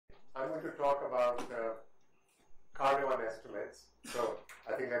I'm going to talk about Carleman estimates. So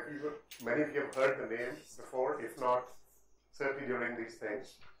I think many of you have heard the name before, if not, certainly during these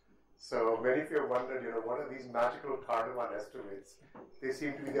things. So many of you have wondered, what are these magical Carleman estimates? They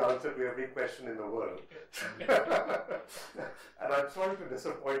seem to be the answer to every question in the world. And I'm sorry to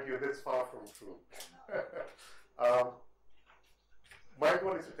disappoint you, that's far from true. My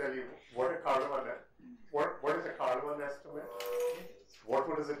goal is to tell you what is a Carleman estimate,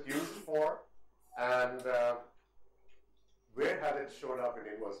 what is it used for, and where has it showed up in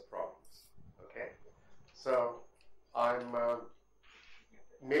inverse problems. Okay, so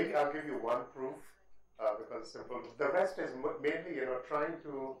maybe I'll give you one proof because it's simple. The rest is mainly trying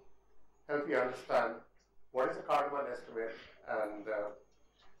to help you understand what is a Carleman estimate, and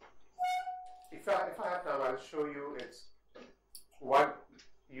if I have time, I'll show you it's one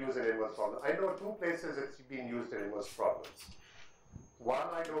used in inverse problems. I know two places it's being used in inverse problems. One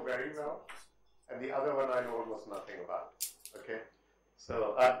I know very well, and the other one I know almost nothing about. Okay,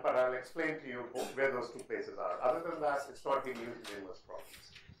 so but I'll explain to you where those two places are. Other than that, it's not being used in inverse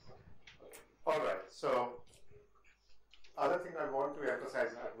problems. Okay. All right. So other thing I want to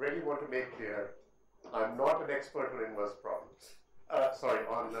emphasize, I really want to make clear, I'm not an expert on inverse problems. On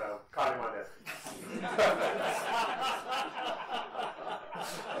Carleman estimates.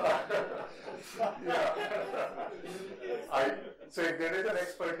 So if there is an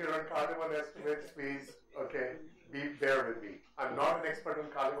expert here on Carleman estimates, please, bear with me. I'm not an expert on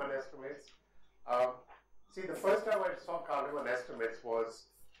Carleman estimates. See, the first time I saw Carleman estimates was,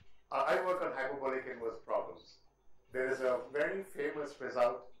 I work on hyperbolic inverse problems. There is a very famous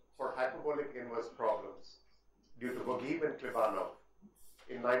result for hyperbolic inverse problems due to Bogib and Klebanov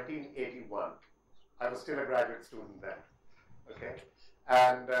in 1981. I was still a graduate student then. Okay,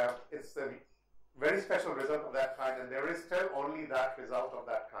 and it's a very special result of that kind, and there is still only that result of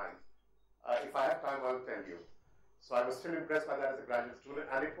that kind. If I have time, I'll tell you. So I was still impressed by that as a graduate student,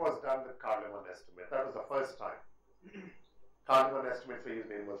 and it was done with Carleman estimate. That was the first time Carleman estimates were used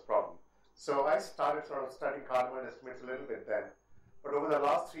in inverse problem. So I started sort of studying Carleman estimates a little bit then, but over the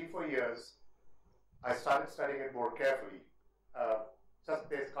last 3-4 years, I started studying it more carefully, just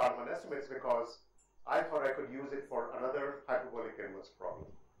based Carleman estimates, because I thought I could use it for another hyperbolic inverse problem.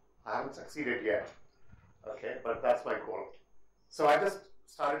 I haven't succeeded yet, okay, but that's my goal. So I just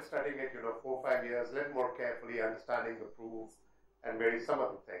started studying it, 4 or 5 years, a little more carefully, understanding the proof and maybe some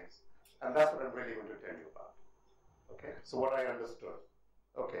of the things. And that's what I'm really going to tell you about. Okay, so what I understood.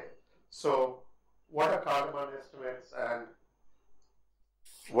 Okay, so what are Carleman estimates and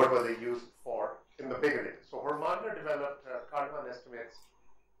what were they used for in the beginning? So Hormander developed Carleman estimates.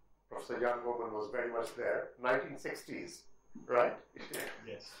 Professor Jan Bowman was very much there, 1960s, right?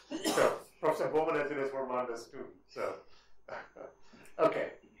 Yes. So Professor Bowman, as you know, is Hormander's student. So,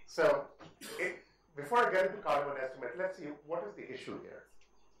 okay. So before I get into Carleman estimate, let's see what is the issue here.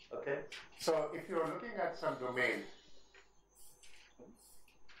 Okay. So if you're looking at some domain,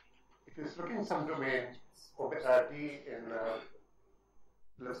 D in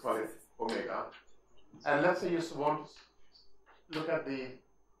let's call it omega, and let's say you want to look at the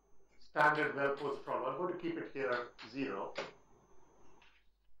standard well-posed problem. I'm going to keep it here 0.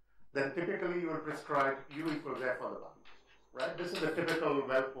 Then typically you will prescribe U equals F on the bound, right? This is a typical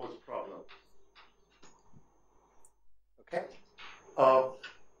well-posed problem. Okay?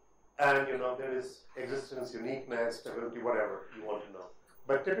 And there is existence, uniqueness, stability, whatever you want to know.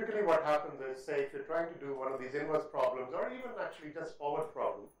 But typically what happens is, say, if you're trying to do one of these inverse problems, or even actually just forward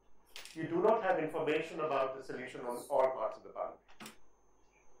problem, you do not have information about the solution on all parts of the boundary.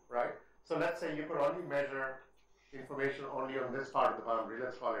 Right? So let's say you could only measure information only on this part of the boundary.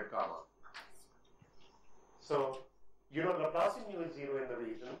 Let's call it gamma. So, Laplacian U is 0 in the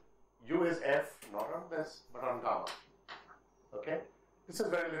region. U is F, not on this, but on gamma. Okay? This is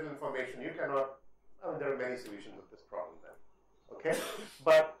very little information. You cannot, there are many solutions of this problem then. Okay?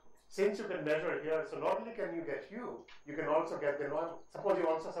 But since you can measure here, so not only can you get U, you can also get the normal. Suppose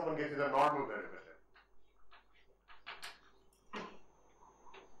someone gives you the normal derivative.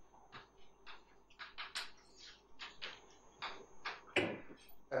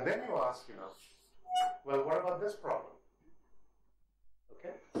 And then you ask, well, what about this problem?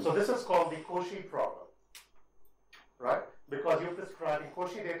 Okay, so this is called the Cauchy problem, right? Because you're prescribing,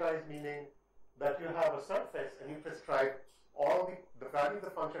 Cauchy data is meaning that you have a surface and you prescribe all the value of the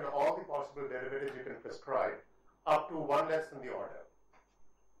function, all the possible derivatives you can prescribe up to one less than the order.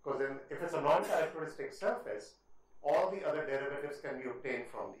 Because then if it's a non-characteristic surface, all the other derivatives can be obtained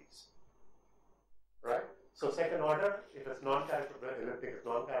from these, right? So second order, if it's non-characteristic,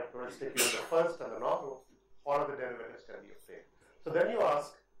 you have the first and the normal, all of the derivatives can be obtained. So then you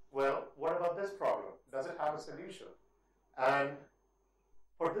ask, well, solution. And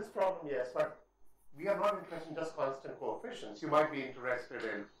for this problem, yes, but we are not interested in just constant coefficients. You might be interested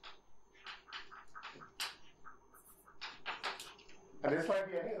in, and this might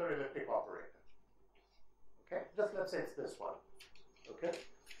be any other elliptic operator. Okay, just let's say it's this one. Okay,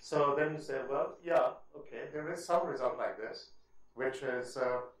 so then you say, well, yeah, okay, there is some result like this, which is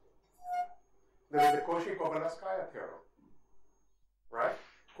there is the Cauchy-Kovalevskaya theorem, right?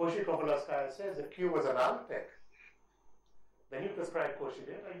 Cauchy-Kovalevskaya says if Q was analytic, then you prescribe Cauchy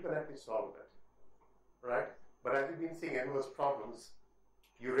data, you can actually solve it, right? But as you've been seeing inverse problems,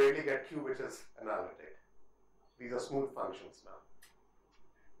 you rarely get Q which is analytic. These are smooth functions now,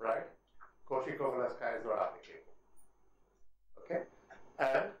 right? Cauchy-Kovalevskaya is not applicable. Okay?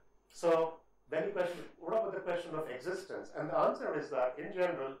 And so then you question, what about the question of existence? And the answer is that in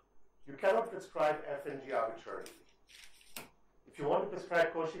general, you cannot prescribe F and G arbitrarily. If you want to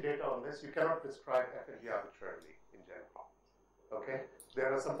prescribe Cauchy data on this, you cannot prescribe F and G arbitrarily in general. Okay?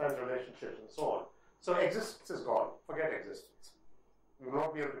 There are sometimes relationships and so on. So existence is gone. Forget existence. You will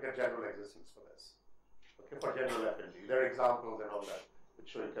not be able to get general existence for this. Okay, for general F and G. There are examples and all that which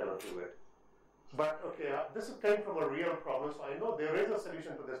show you cannot do it. But okay, this came from a real problem, so I know there is a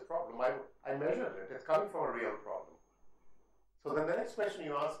solution to this problem. I measured it. It's coming from a real problem. So then the next question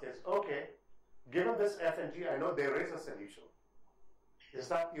you ask is, okay, given this F and G, I know there is a solution. Is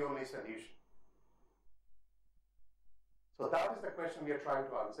that the only solution? So that is the question we are trying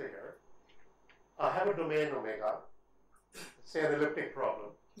to answer here. I have a domain omega, say an elliptic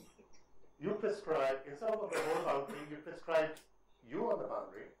problem. You prescribe, instead of the whole boundary, you prescribe U on the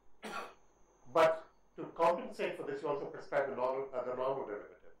boundary. But to compensate for this, you also prescribe the normal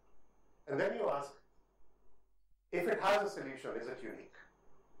derivative. And then you ask, if it has a solution, is it unique?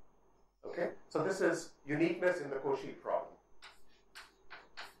 Okay? So this is uniqueness in the Cauchy problem.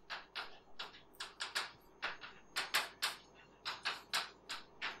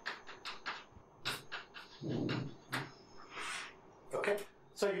 Okay?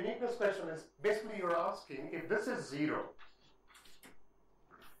 So uniqueness question is, basically you're asking, if this is 0,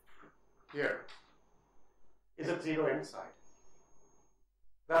 here, is it 0 inside?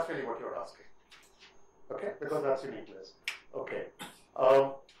 That's really what you're asking. Okay, because that's uniqueness. Okay.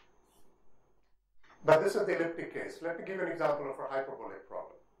 But this is the elliptic case. Let me give you an example of a hyperbolic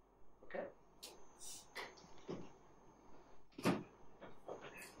problem. Okay.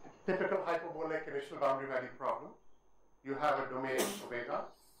 Typical hyperbolic initial boundary value problem. You have a domain omega.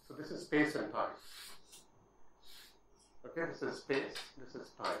 So this is space and time. Okay, this is space, this is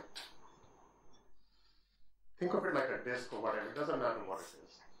time. Think of it like a disk or whatever. It doesn't matter what it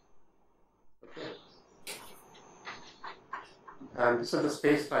is. Okay. And this is the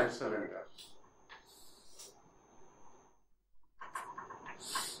space-time cylinder.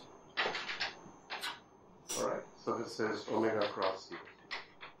 All right. So this is omega cross C.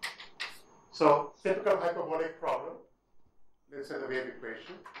 So typical hyperbolic problem. Let's say the wave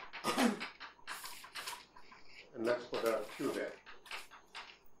equation. And let's put a Q there.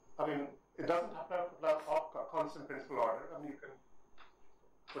 I mean, it doesn't have to have a constant principal order. I mean, you can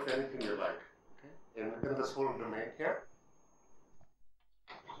put anything you like, okay, in this whole domain here.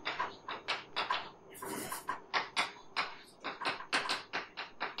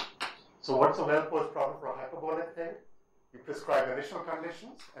 So what's a well-posed problem for a hyperbolic thing? You prescribe initial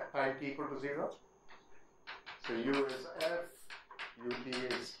conditions at time t equal to 0. So U is F, UT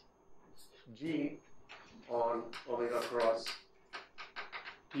is G on omega cross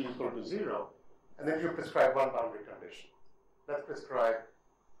t equal to 0, and then you prescribe one boundary condition. Let's prescribe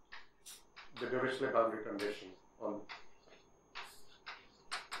the Dirichlet boundary condition on.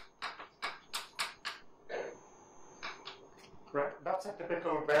 Right, that's a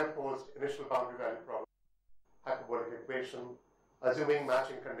typical well-posed initial boundary value problem. Hyperbolic equation, assuming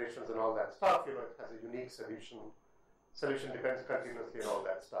matching conditions and all that stuff, you know, it has a unique solution. Solution depends continuously and all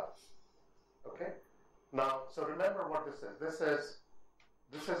that stuff. Okay? Now, so remember what this is.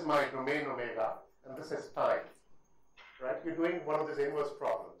 This is my domain omega, and this is time. Right? You're doing one of these inverse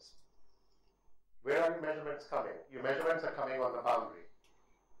problems. Where are your measurements coming? Your measurements are coming on the boundary,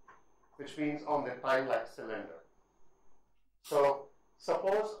 which means on the time-like cylinder. So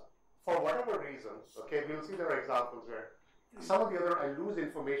suppose, for whatever reason, okay, we'll see there are examples where some of the other, I lose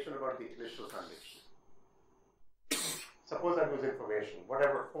information about the initial condition. Suppose I lose information, for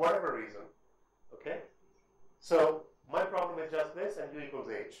whatever reason, okay? So my problem is just this, and U equals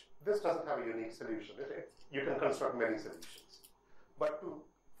H. This doesn't have a unique solution. You can construct many solutions. But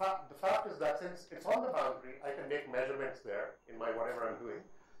the fact is that since it's on the boundary, I can make measurements there in my whatever I'm doing.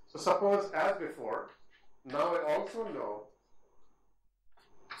 So suppose, as before, now I also know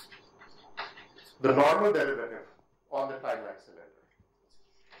the normal derivative on the time-like cylinder.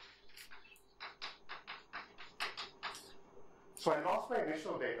 So I lost my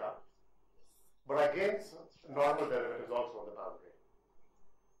initial data, but I gained normal derivatives also on the boundary.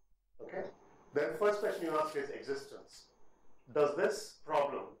 Okay? Then the first question you ask is existence. Does this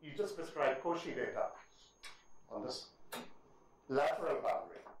problem, you just prescribe Cauchy data on this lateral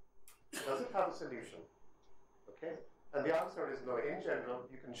boundary, does it have a solution? Okay? And the answer is no. In general,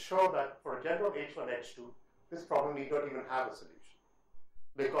 you can show that for a general H1, H2, this problem need not even have a solution.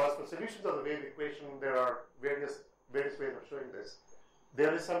 Because for solutions of the wave equation, there are various ways of showing this.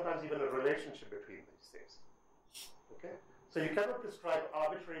 There is sometimes even a relationship between these things. Okay? So you cannot prescribe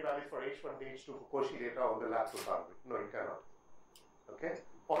arbitrary values for H1 and H2 for Cauchy data on the lateral boundary. No, you cannot. Okay?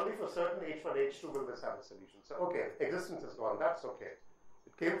 Only for certain H1, H2 will this have a solution. So, okay, existence is gone. That's okay.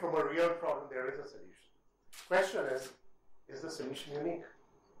 It came from a real problem. There is a solution. Question is the solution unique?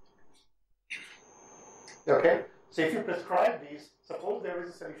 Okay? So if you prescribe these, suppose there is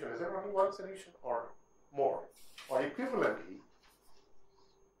a solution. Is there only one solution or more? Or equivalently,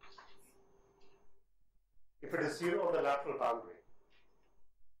 if it is 0 on the lateral boundary,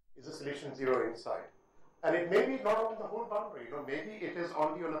 is the solution 0 inside? And it may be not on the whole boundary. Maybe it is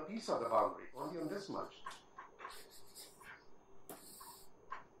only on a piece of the boundary, only on this much.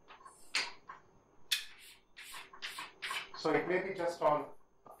 So it may be just on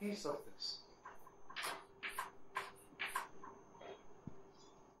a piece of this.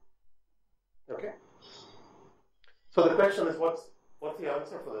 Okay? So the question is, what's the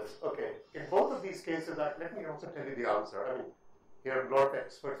answer for this? Okay, in both of these cases, let me also tell you the answer. I mean, here are a lot of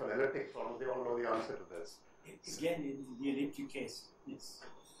experts on elliptic problems, they all know the answer to this. Again, in the elliptic case, it's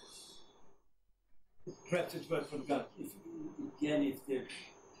perhaps it's worth forgot. If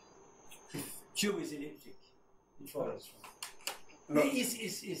Q is elliptic, it follows. No.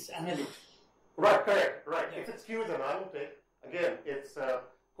 Is analytic. Right, correct, right. Yeah. If it's Q is analytic, again, it's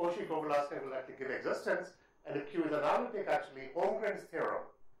Cauchy-Kovalevsky will actually give existence, and if Q is analytic, actually, Holmgren's theorem,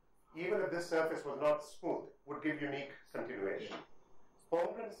 even if this surface was not smooth, would give unique continuation.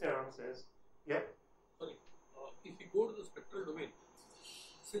 Holmgren's theorem says, yep. Sorry, if we go to the spectral domain,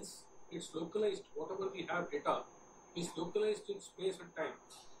 since it's localized, whatever we have data is localized in space and time.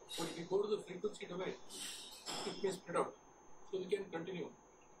 But if we go to the frequency domain, it may spread out. So we can continue.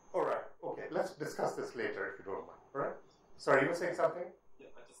 All right, okay, let's discuss this later if you don't mind. All right? Sorry, you were saying something? Yeah,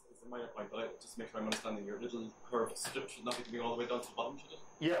 it's a minor point, but I just make sure I'm understanding your little curved strip should not be coming all the way down to the bottom, should it?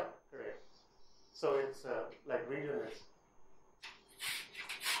 Yeah, correct. So it's like region is.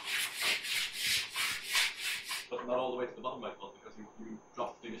 But not all the way to the bottom, I thought, because you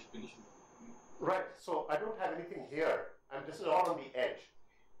dropped the initial condition. Right, so I don't have anything here, and this is all on the edge.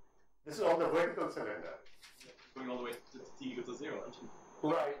 This is on the vertical cylinder. Yeah, going all the way to t equals to 0, aren't you?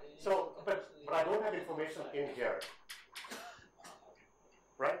 Right, so, but I don't have information in here.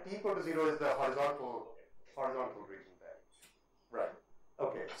 Right, t equal to 0 is the horizontal region there. Right,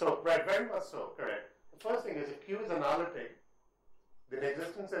 okay, so, right, very much so, correct. The first thing is if Q is analytic, then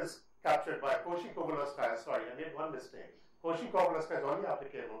existence is captured by Cauchy-Kovalevsky. Sorry, I made one mistake. Cauchy-Kovalevsky is only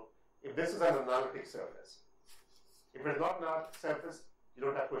applicable if this is an analytic surface. If it is not an analytic surface, you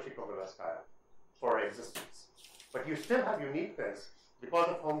don't have Cauchy-Kovalevsky for existence. But you still have uniqueness because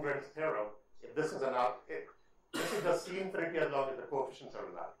of Holmgren's theorem. If this is analytic, this is just C infinity as long as the coefficients are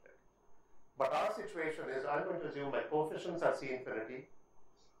analytic. But our situation is I'm going to assume my coefficients are C infinity,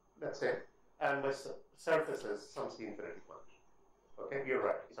 let's say, and my surface is some C infinity function. Okay, you're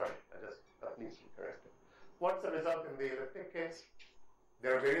right. Sorry, that needs to be corrected. What's the result in the elliptic case?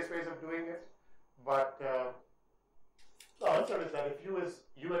 There are various ways of doing it, but the answer is that if u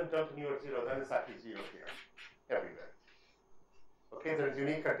and delta nu are 0, then it's actually 0 here, everywhere. Okay, there is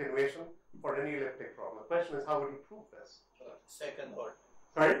unique continuation for any elliptic problem. The question is, how would you prove this? Second order.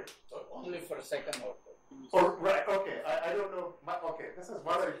 Sorry? Only for second order. Oh, right, okay, I don't know. Okay, this is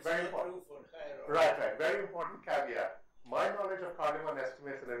one very important. Right, very important caveat. My knowledge of Carleman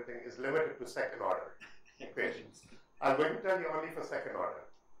estimates and everything is limited to second order equations. I'm going to tell you only for second order.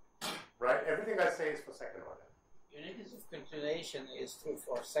 Right? Everything I say is for second order. Uniqueness of continuation is true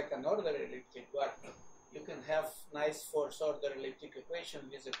for second order elliptic, but you can have nice first order elliptic equation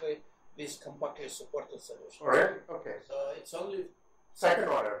with compactly supported solution. Alright? Okay. So it's only second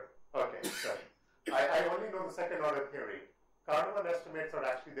order. Okay, sorry. I only know the second order theory. Carleman estimates are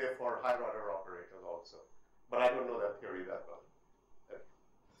actually there for higher order operators also. But I don't know that theory that well. Okay.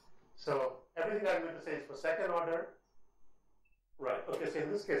 So everything I'm going to say is for second order. Right. Okay, so in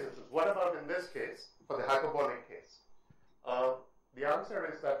this case, what about in this case, for the hyperbolic case? The answer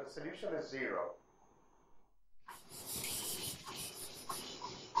is that the solution is 0.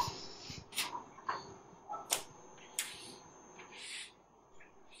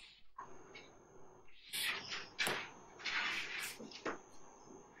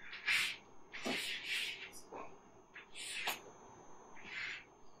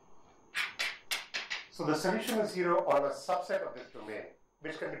 So the solution is 0 on a subset of this domain,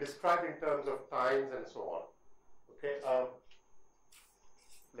 which can be described in terms of times and so on. Okay,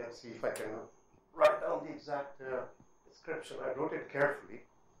 let's see if I can write down the exact description. I wrote it carefully.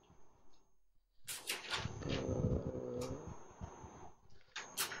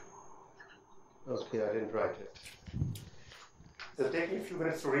 Okay, I didn't write it. It'll take me a few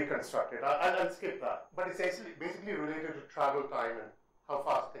minutes to reconstruct it. I'll skip that. But it's basically related to travel time and how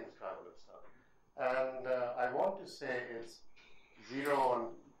fast things travel and stuff. And I want to say it's 0 on,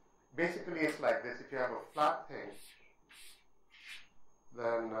 basically it's like this. If you have a flat thing,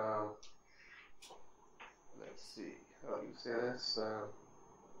 then let's see, how do you say this?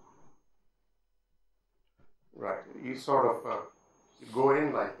 Right, you sort of you go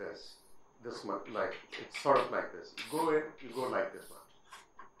in like this much, like it's sort of like this. You go in, you go like this much.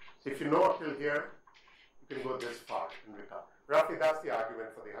 So if you know up till here, you can go this far and recover. Roughly, that's the argument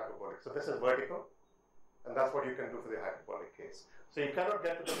for the hyperbolic. So this is vertical, and that's what you can do for the hyperbolic case. So you cannot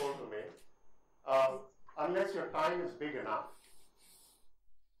get to the whole domain unless your time is big enough.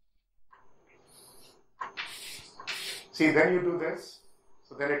 See, then you do this,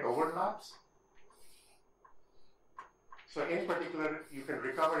 so then it overlaps. So in particular, you can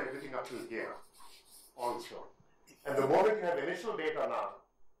recover everything up to here also. And the moment you have initial data now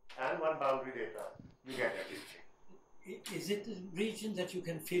and one boundary data, you get everything. Is it a region that you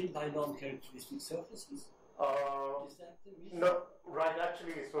can fill by non-characteristic surfaces? Is that the reason? No, right,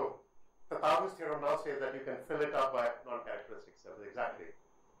 actually, so Tataru's theorem now says that you can fill it up by non-characteristic surfaces. Exactly.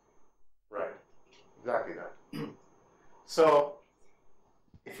 Right. Exactly that. So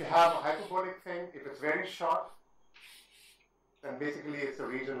if you have a hyperbolic thing, if it's very short, then basically it's a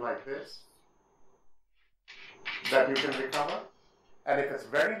region like this that you can recover. And if it's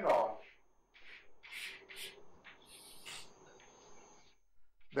very long,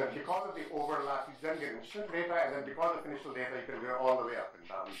 then because of the overlap, you then get initial data, and then because of initial data, you can go all the way up and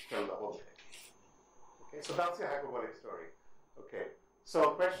down, fill the whole thing. Okay, so that's the hyperbolic story. Okay,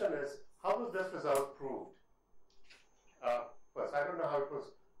 so question is, how was this result proved? First, I don't know how it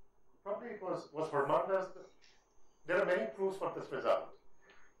was. Probably it was Hermanda's. There are many proofs for this result.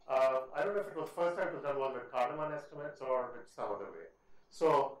 I don't know if it was first time it was done with Carleman estimates or with some other way.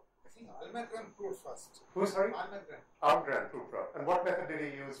 So I think Almagren proved first. Who, sorry? Almagren. Almagren proved. And what method did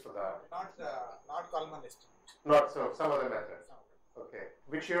he use for that? Not Carleman estimate. Not so, some other method. Okay.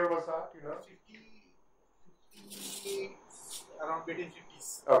 Which year was that, you know? 50 around between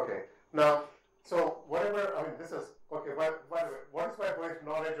 50s. Okay. Now, so whatever, I mean, this is, okay, by the way, what is my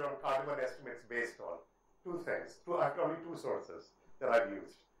knowledge on Carleman estimates based on? Two things. I have only two sources that I've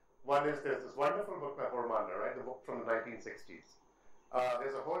used. One is there's this wonderful book by Hormander, right? The book from the 1960s.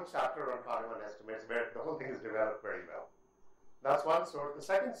 There's a whole chapter on Carleman estimates where the whole thing is developed very well. That's one source. The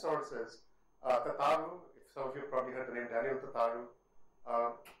second source is Tataru. If some of you probably heard the name Daniel Tataru.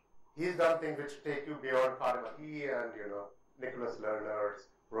 He's done things which take you beyond Carleman. He and Nicholas Lerner,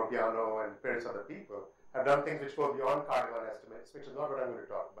 Robiano, and various other people have done things which go beyond Carleman estimates, which is not what I'm going to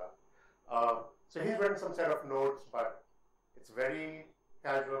talk about. So he's written some set of notes, but it's very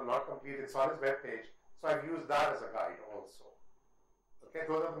casual, not complete. It's on his webpage. So I've used that as a guide also. Okay,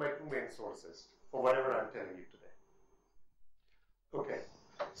 those are my two main sources for whatever I'm telling you today. Okay,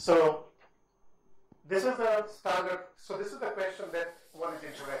 so this is the standard. So this is the question that one is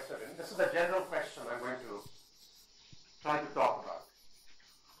interested in. This is the general question I'm going to try to talk about.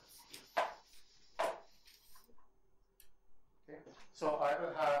 Okay, so I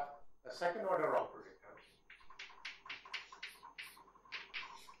will have a second order operator,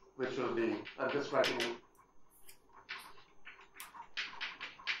 which will be, I'm just writing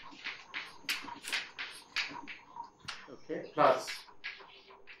okay, plus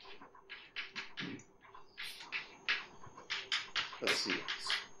let's see.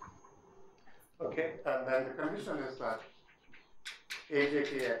 Okay, and then the condition is that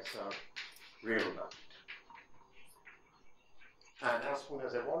AJKX are real numbers. And as soon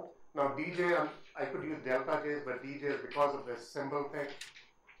as I want, now DJ, I could use delta J's, but DJ is because of this symbol thing,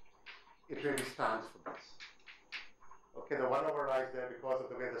 it really stands for this. Okay, the one overrides there because of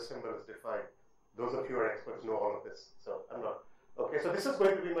the way the symbol is defined. Those of you who are experts know all of this, so I'm not. Okay, so this is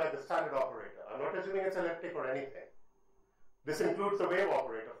going to be the standard operator. I'm not assuming it's elliptic or anything. This includes the wave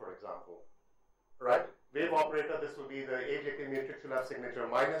operator, for example. Right? Wave operator, this will be the AJK matrix will have signature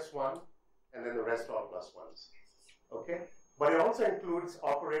 -1, and then the rest all +1s. Okay? But it also includes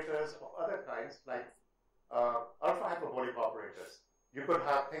operators of other kinds, like alpha hyperbolic operators. You could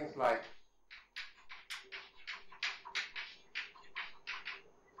have things like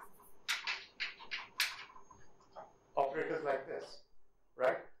operators like this,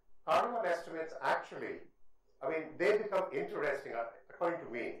 right? Carleman estimates actually become interesting, according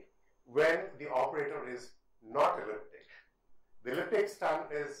to me, when the operator is not elliptic. The elliptic stand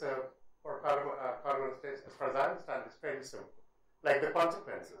is, for Carleman states, as far as I understand, is fairly simple. Like the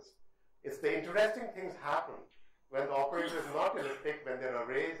consequences. It's the interesting things happen when the operator is not elliptic, when there are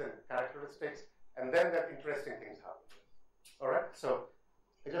arrays and characteristics, and then that interesting things happen. All right? So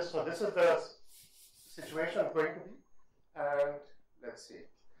this is the situation I'm going to be. And let's see.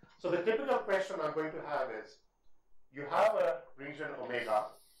 So the typical question I'm going to have is, you have a region omega,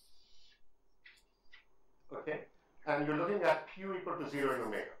 okay, and you're looking at q equal to 0 in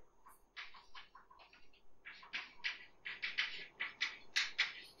omega.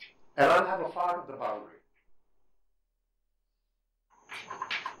 And I'll have a part of the boundary,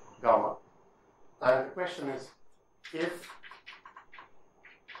 gamma. And the question is, if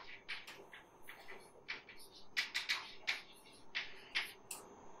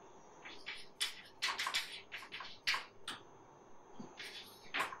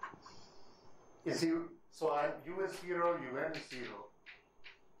is u, so u is 0, un is 0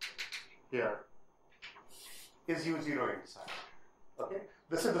 here. Is u 0 inside? Okay?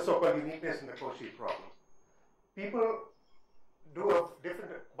 This is the so-called uniqueness in the Cauchy problem. People do a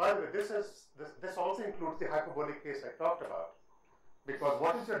different, by the way, this also includes the hyperbolic case I talked about. Because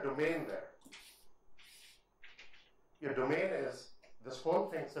what is your domain there? Your domain is this whole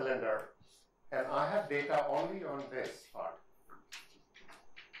thing cylinder, and I have data only on this part.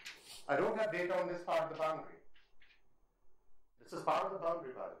 I don't have data on this part of the boundary. This is part of the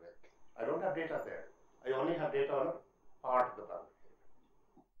boundary, by the way. I don't have data there. I only have data on a part of the boundary.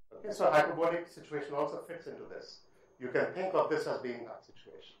 Okay, so a hyperbolic situation also fits into this. You can think of this as being that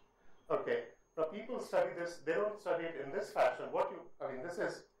situation. Okay, now people study this, they don't study it in this fashion. This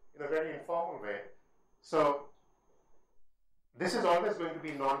is in a very informal way. So this is always going to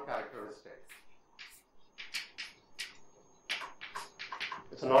be non-characteristic.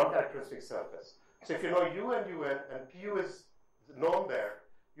 It's a non-characteristic surface. So if you know u and un and pu is known there,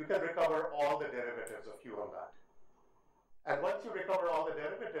 you can recover all the derivatives of q on that. And once you recover all the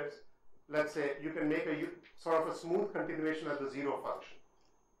derivatives, let's say you can make a sort of a smooth continuation of the zero function.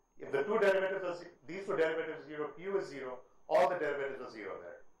 If the two derivatives are, these two derivatives are 0, pu is 0, all the derivatives are 0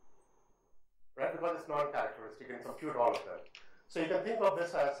 there. Right? Because it's non-characteristic, you can compute all of them. So you can think of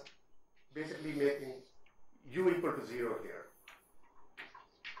this as basically making u equal to 0 here.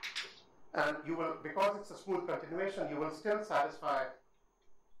 And you will, because it's a smooth continuation, you will still satisfy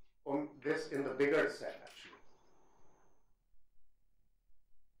this in the bigger set, actually.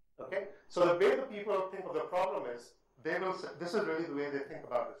 Okay? So the way the people think of the problem is, they will say, this is really the way they think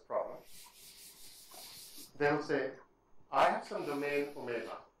about this problem. They will say, I have some domain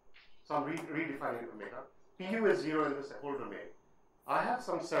omega. So I'm redefining omega. Pu is 0 in this whole domain. I have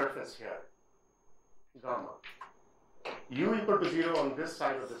some surface here, gamma. U equal to 0 on this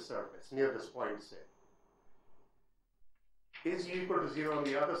side of the surface, near this point, say. Is u equal to 0 on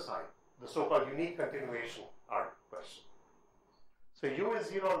the other side? The so-called unique continuation art question. So u is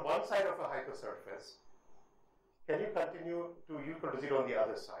 0 on one side of a hypersurface. Can you continue to u equal to 0 on the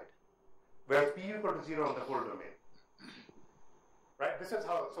other side? Whereas p equal to 0 on the whole domain. Right? This is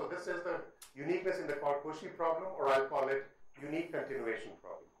how, so this is the uniqueness in the Cauchy problem, or I'll call it unique continuation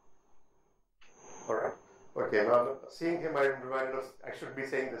problem. Alright? Okay, now seeing him, I'm reminded of, I should be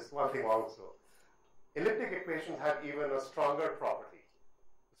saying this one thing also. Elliptic equations have even a stronger property,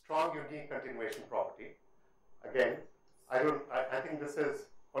 a strong unique continuation property. Again, I think this is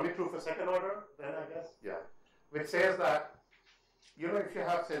only true for second order, then I guess? Yeah. Which says that, you know, if you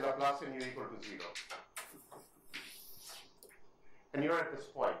have, say, Laplacian u equal to 0, and you're at this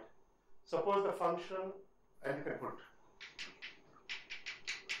point, suppose the function, and you can put,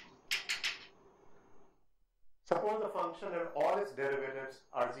 suppose the function and all its derivatives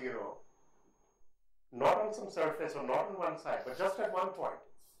are 0, not on some surface or not on one side, but just at one point.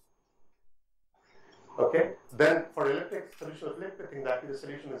 Okay? Then for elliptic solution of elliptic thing, that the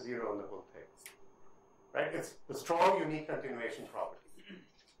solution is 0 on the whole thing. Right? It's the strong unique continuation property.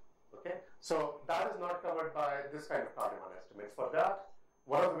 Okay? So that is not covered by this kind of Carleman estimates. For that,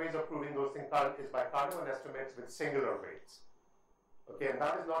 one of the ways of proving those things is by Carleman estimates with singular weights. Okay? And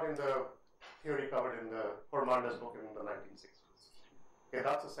that is not in the theory covered in the Hormanda's book in the 1960s. Okay,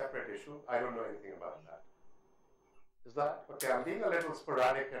 that's a separate issue. I don't know anything about that. Is that? Okay, I'm being a little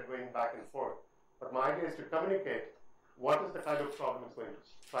sporadic and going back and forth. But my idea is to communicate what is the kind of problem it's going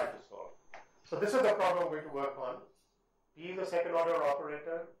to try to solve. So this is the problem I'm going to work on. P is a second order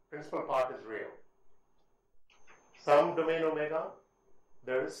operator. Principal part is real. Some domain omega.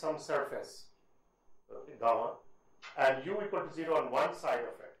 There is some surface, okay, gamma. And u equal to 0 on one side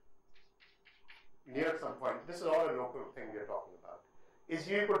of it. near some point, this is all a local thing we are talking about. Is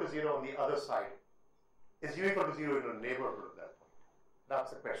u equal to 0 on the other side? Is u equal to 0 in a neighborhood of that point? That's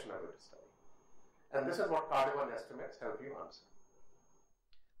the question I'm going to study. And this is what Carleman estimates help you answer.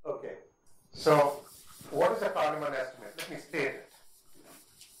 Okay, so what is a Carleman estimate? Let me state it.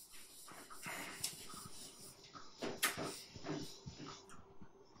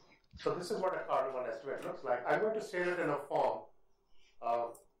 So this is what a Carleman estimate looks like. I'm going to state it in a form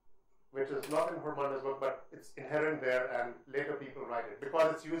which is not in Herman's book, but it's inherent there, and later people write it because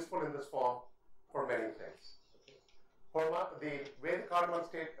it's useful in this form for many things. The way the Carleman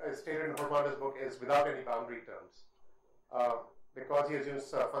is stated in Herman's book is without any boundary terms, because he assumes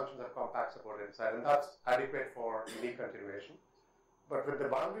functions of compact support inside, and that's adequate for unique continuation. But with the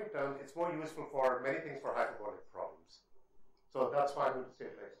boundary terms, it's more useful for many things for hyperbolic problems. So that's why I'm going to state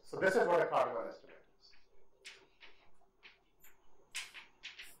it like this. So this is what a Carleman estimate is.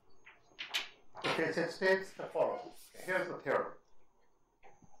 Okay, so it states the following. Here's the theorem.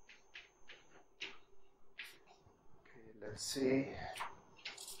 Okay, let's see.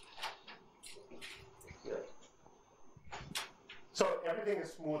 Yeah. So everything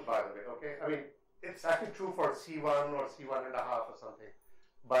is smooth, by the way, okay? I mean, it's actually true for C1 or C1 and a half or something,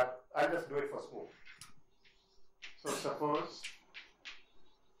 but I'll just do it for smooth. So suppose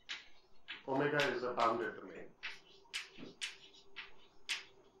omega is a bounded domain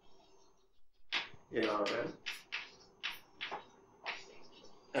in Rn,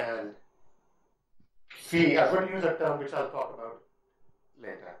 and phi, I'm going to use a term which I'll talk about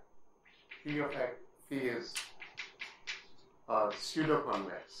later. Phi of x, phi is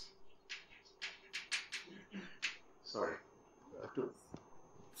pseudo-convex. Sorry,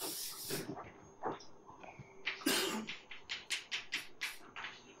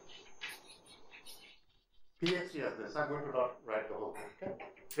 PhD of this, I'm going to not write the whole thing. Okay?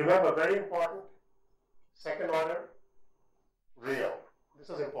 Remember, very important, second order, real. This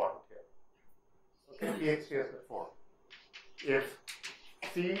is important here. Okay, PhD as before. If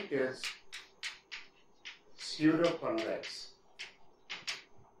phi is pseudo-convex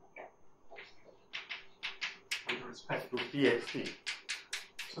with respect to PhD.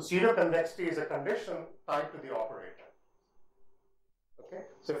 So pseudo-convexity is a condition tied to the operator. Okay,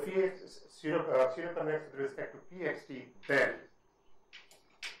 so if phi is pseudo-convex with respect to PhD, then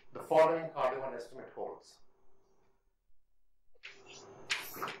the following Carleman estimate holds.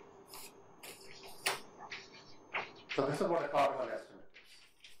 So this is what a Carleman estimate is.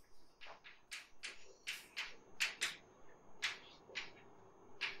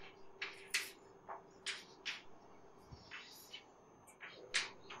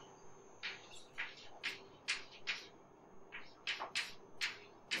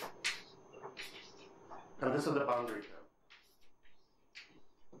 And this is the boundary term.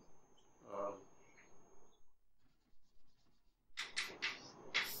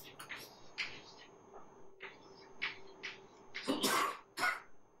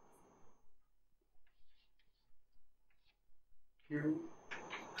 Q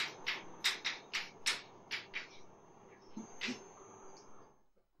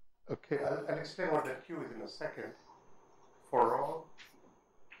okay, I'll explain what that Q is in a second. For all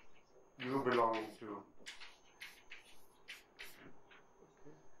U belonging to,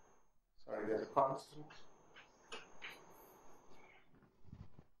 sorry, there's a constant.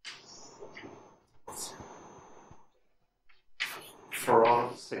 For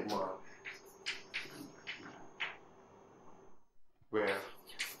all sigma, where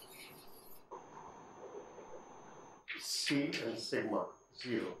C and sigma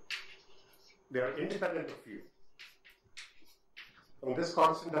 0, they are independent of U. And this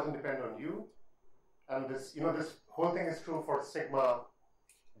constant doesn't depend on U, and this, this whole thing is true for sigma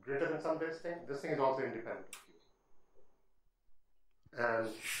greater than some base thing. This thing is also independent of U. And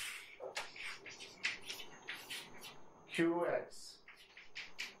Qx,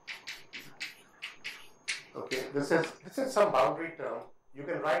 okay, this is some boundary term. You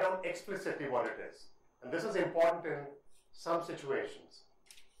can write down explicitly what it is, and this is important in some situations.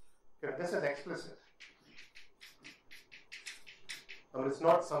 Okay, this is explicit. And it's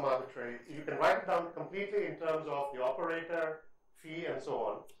not some arbitrary. You can write it down completely in terms of the operator, phi, and so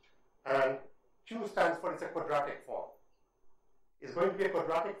on. And Q stands for, it's a quadratic form. It's going to be a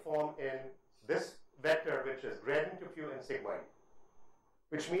quadratic form in this vector, which is gradient of U and sigma U,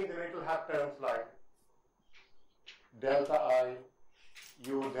 which means that it will have terms like delta I,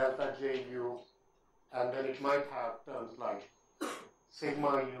 U, delta J, U, and then it might have terms like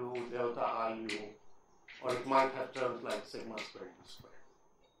sigma U, delta I, U, or it might have terms like sigma squared U squared.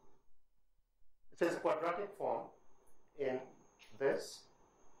 It says quadratic form in this,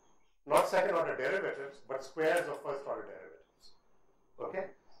 not second order derivatives, but squares of first order derivatives. Okay?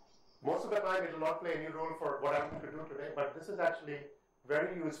 Most of the time it will not play any role for what I'm going to do today, but this is actually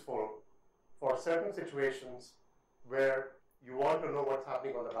very useful for certain situations where you want to know what's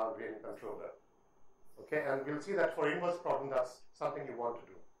happening on the boundary in the controller. Okay, and we'll see that for inverse problem, that's something you want to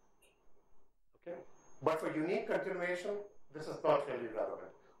do. Okay, but for unique continuation, this is not really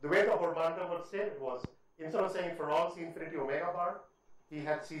relevant. The way the Hormanda would say it was, instead of saying for all C infinity omega bar, he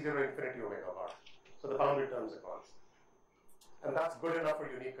had C0 infinity omega bar. So the boundary terms are constant. And that's good enough for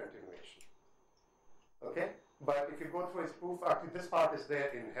unique continuation. Okay, but if you go through his proof, actually this part is there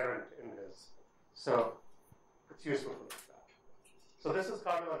inherent in his. So it's useful for that. So this is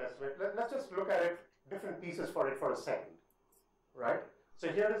Carleman estimate. Let's just look at it, different pieces for it for a second, right? So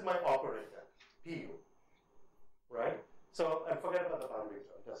here is my operator, PU, right? So, and forget about the boundary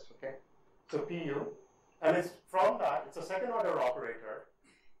term, just okay. So PU, and it's from that, it's a second order operator.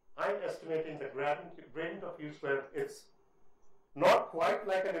 I'm estimating the gradient of U squared. It's not quite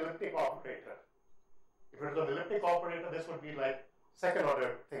like an elliptic operator. If it was an elliptic operator, this would be like second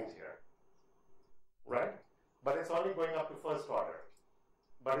order things here, right? But it's only going up to first order.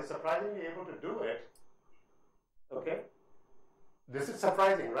 But it's surprisingly able to do it. Okay? This is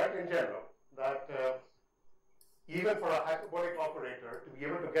surprising, right, in general, that even for a hyperbolic operator to be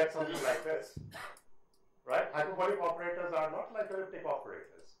able to get something like this, right? Hyperbolic operators are not like elliptic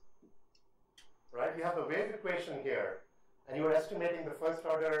operators, right? You have the wave equation here, and you're estimating the first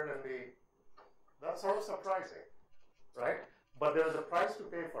order and that's sort of surprising, right? But there is a price to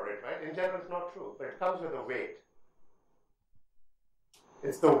pay for it, right? In general, it's not true, but it comes with a weight.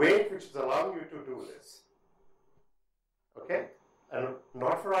 It's the weight which is allowing you to do this, okay? And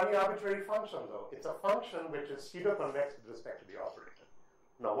not for any arbitrary function, though. It's a function which is pseudo-convex with respect to the operator.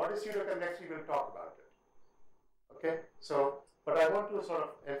 Now, what is pseudo-convex? We will talk about it, okay? So, but I want to sort of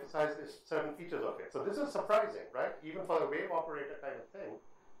emphasize certain features of it. So this is surprising, right? Even for a wave operator kind of thing,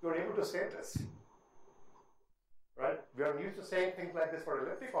 you're able to say this, right? We are used to saying things like this for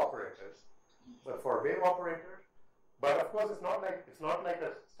elliptic operators, but for wave operators, but of course it's not like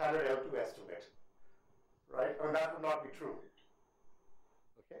a standard L2 estimate, right? I mean, that would not be true.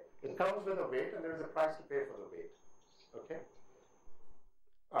 Okay, it comes with a weight, and there is a price to pay for the weight. Okay.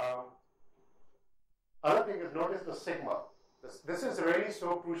 Other thing is, notice the sigma. This is really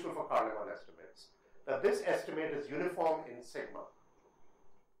so crucial for Carleman estimates, that this estimate is uniform in sigma.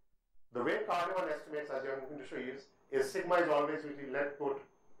 The way Carleman estimates, as I'm going to show you, is sigma is always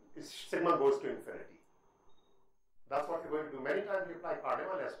sigma goes to infinity. That's what we're going to do. Many times we apply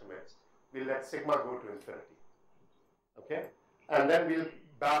Carleman estimates, we let sigma go to infinity. Okay? And then we'll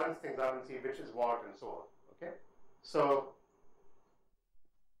balance things out and see which is what and so on. Okay? So,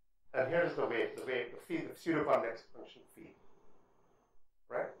 and here's the weight, the phi, the pseudo-convex function phi.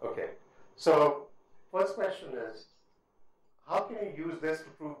 Right? Okay. So, first question is, how can you use this to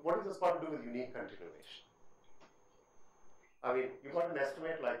prove, what is this got to do with unique continuation? I mean, you've got an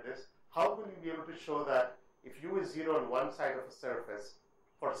estimate like this. How will you be able to show that if U is 0 on one side of a surface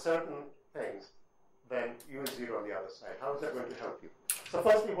for certain things, then U is 0 on the other side? How is that going to help you? So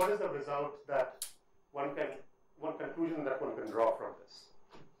firstly, what is the result that one conclusion that one can draw from this?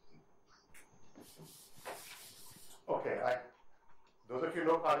 Okay, those of you who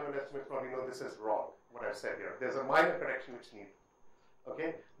know Carleman estimates probably know this is wrong, what I've said here. There's a minor correction which needed.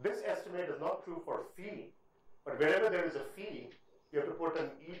 Okay, this estimate is not true for phi, but wherever there is a phi, you have to put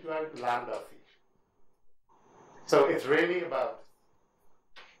an equivalent lambda phi. So it's really about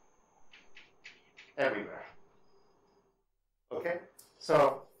everywhere. Okay?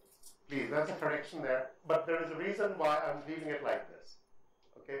 So, please, that's a correction there. But there is a reason why I'm leaving it like this.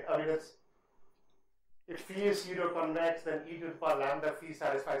 Okay? I mean, if phi is pseudo-convex, then e to the power lambda phi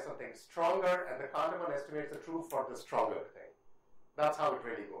satisfies something stronger, and the Carleman estimates are true for the stronger thing. That's how it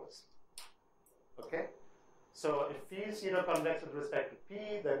really goes. Okay? So, if phi is pseudo-convex with respect to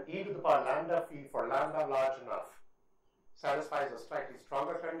p, then e to the power lambda phi for lambda large enough satisfies a slightly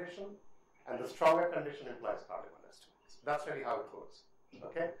stronger condition, and the stronger condition implies Carleman estimates. That's really how it goes.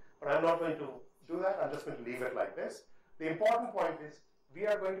 Okay? But I'm not going to do that. I'm just going to leave it like this. The important point is we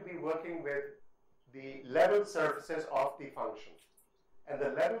are going to be working with the level surfaces of the function. And the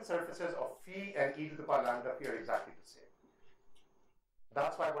level surfaces of phi and e to the power lambda phi are exactly the same.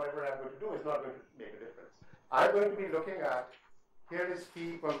 That's why whatever I'm going to do is not going to make a difference. I'm going to be looking at, here is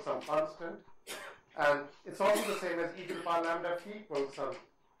phi equals some constant, and it's also the same as e to the power lambda phi equals some,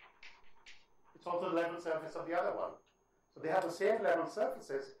 it's also the level surface of the other one. So they have the same level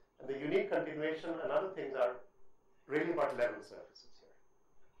surfaces, and the unique continuation and other things are really about level surfaces here.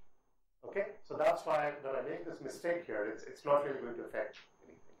 Okay, so that's why when I make this mistake here, it's not really going to affect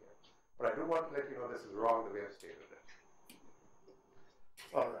anything here. But I do want to let you know this is wrong the way I've stated it.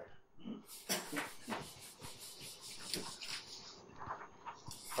 All right.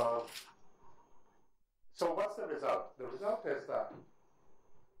 So what's the result? The result is that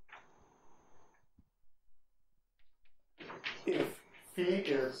if phi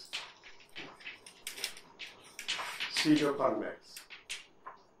is pseudo-convex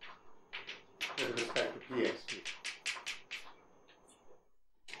with respect to pxt,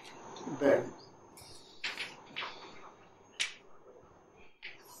 then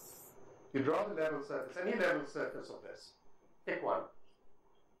you draw the level surface, any level surface of this, pick one,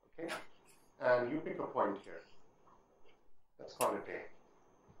 okay? And you pick a point here. Let's call it A.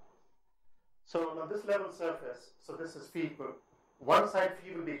 So now this level surface, so this is phi equal, one side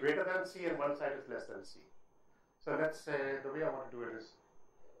phi will be greater than C and one side is less than C. So let's say the way I want to do it is,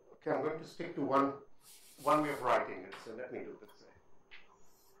 okay, I'm going to stick to one way of writing it. So let me do this way.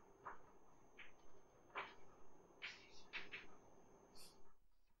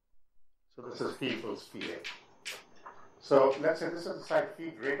 So this is phi equals phi A. So let's say this is the side phi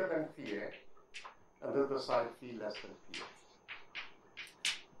greater than phi A, and this is the side phi less than phi A.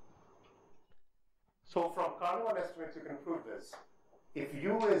 So from Carleman estimates, you can prove this. If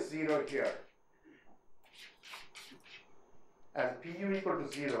U is 0 here, and PU equal to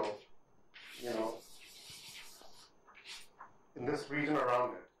 0, in this region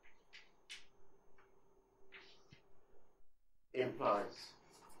around it, implies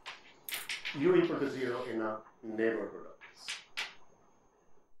U equal to 0 in a neighborhood of this.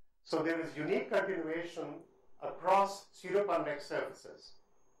 So there is unique continuation across pseudo-convex surfaces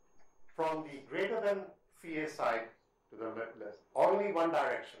from the greater than phi A side to the less. Only one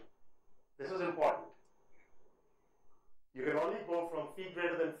direction. This is important. You can only go from phi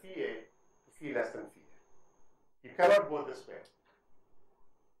greater than phi A to phi less than phi A. You cannot go this way.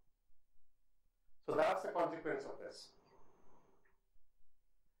 So that's the consequence of this.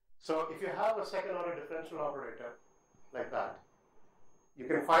 So if you have a second order differential operator like that, you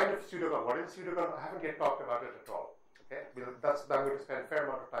can find a pseudo-convex. What is pseudo-convex? I haven't yet talked about it at all. Okay, I'm going to spend a fair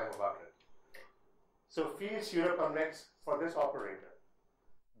amount of time about it. So phi is pseudo-convex for this operator.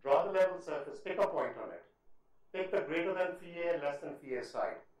 Draw the level surface, pick a point on it. Pick the greater than phi A and less than phi A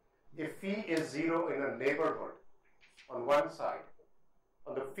side. If phi is 0 in a neighborhood on one side,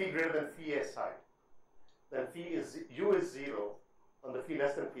 on the phi greater than phi A side, then U is 0 on the phi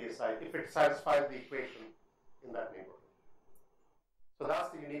less than phi A side if it satisfies the equation in that neighborhood. So that's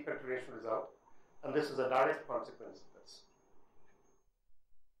the unique continuation result, and this is a direct consequence of this.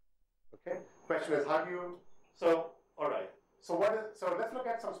 Okay. Question is, how do you? So all right. So let's look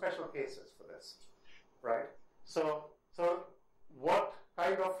at some special cases for this, right? So what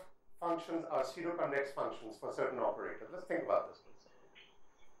kind of functions are pseudo-convex functions for certain operators? Let's think about this for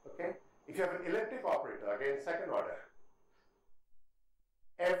a second. Okay. If you have an elliptic operator, again second order,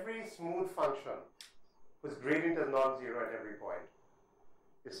 every smooth function whose gradient is non-zero at every point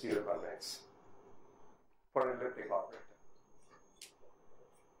is pseudo-convex for an elliptic operator.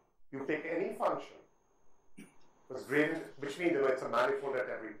 You take any function whose gradient, which means it's a manifold at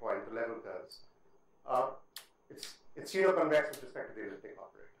every point, the level curves. It's pseudo-convex with respect to the elliptic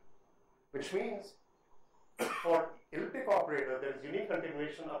operator, which means for elliptic operator there is unique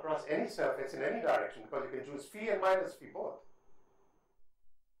continuation across any surface in any direction because you can choose phi and minus phi both.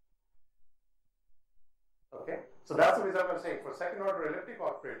 Okay, so that's the reason I'm saying for second order elliptic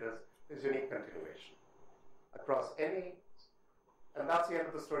operators there's unique continuation across any, and that's the end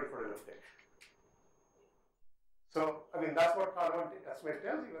of the story for elliptic. So I mean that's what Carleman estimate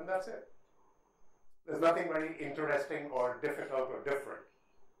tells you, and that's it. There's nothing very interesting or difficult or different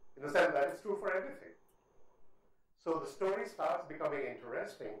in the sense that it's true for everything. So the story starts becoming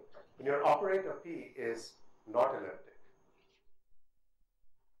interesting when your operator P is not elliptic.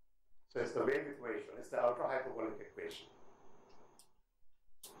 So it's the wave equation, it's the ultra-hyperbolic equation.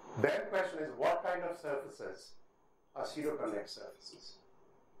 Then the question is, what kind of surfaces are pseudo-convex surfaces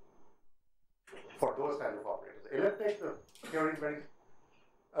for those kind of operators? Elliptic, the theory is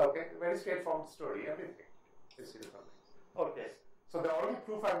very straightforward story, everything is pseudo-convex. Okay, so the only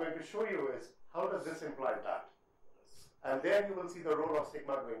proof I'm going to show you is how does this imply that? And there you will see the role of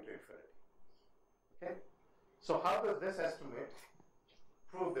sigma going to infinity. Okay, so how does this estimate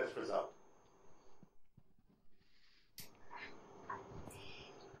prove this result?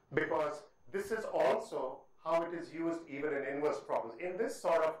 Because this is also how it is used even in inverse problems, in this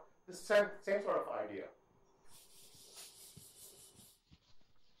same sort of idea.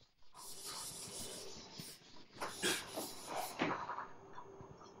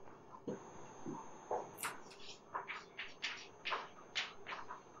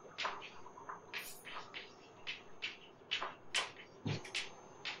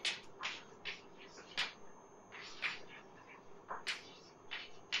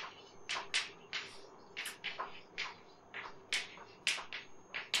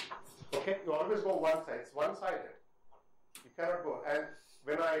 Okay, you always go one side. It's one-sided. You cannot go.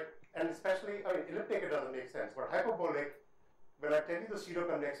 And especially, elliptic, it doesn't make sense. But hyperbolic, when I tell you the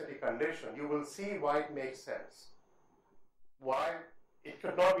pseudo-convexity condition, you will see why it makes sense. Why it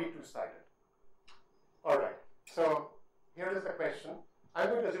could not be two-sided. All right. So here is the question. I'm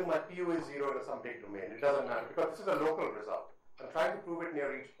going to assume my PU is 0 in some big domain. It doesn't matter because this is a local result. I'm trying to prove it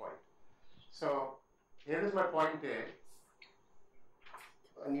near each point. So here is my point A.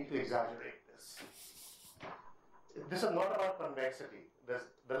 I need to exaggerate this. This is not about convexity.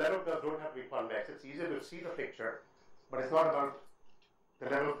 The level curves don't have to be convex. It's easier to see the picture, but it's not about the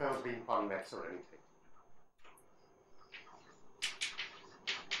level curves being convex or anything.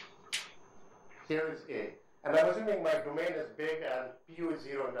 Here is A. And I'm assuming my domain is big and PU is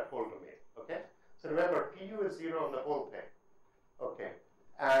 0 in that whole domain. Okay? So remember, PU is 0 on the whole thing. Okay.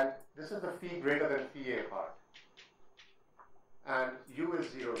 And this is the phi greater than phi A part. And U is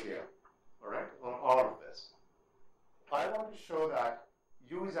 0 here. Alright? On all of this. I want to show that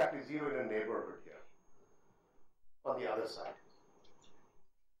U is actually 0 in a neighborhood here. On the other side.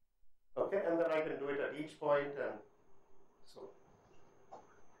 Okay? And then I can do it at each point and so.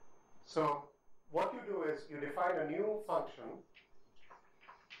 So what you do is you define a new function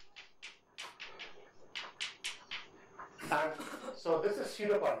and so this is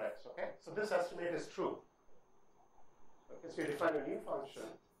pseudo-convex, okay? So this estimate is true. Okay, so you define a new function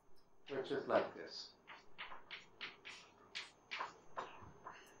which is like this.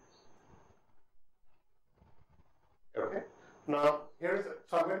 Okay? Now,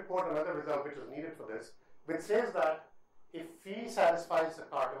 so I'm going to quote another result which was needed for this, which says that if phi satisfies the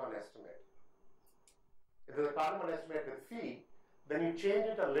Carleman estimate, if there's a Carleman estimate with phi, then you change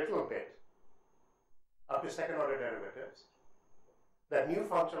it a little bit up to second order derivatives. That new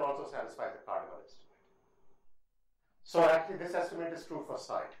function also satisfies the Carleman estimate. So actually this estimate is true for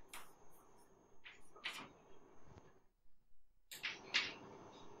psi.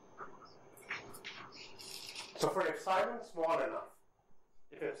 So for epsilon small enough,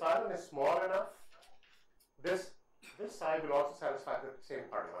 if epsilon is small enough, this psi will also satisfy the same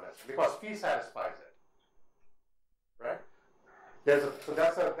Carleman estimate because phi satisfies it. Right? So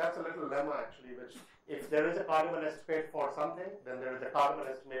that's a little lemma actually, which if there is a Carleman estimate for something, then there is a Carleman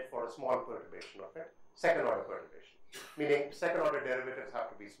estimate for a small perturbation of it, second order perturbation, meaning second order derivatives have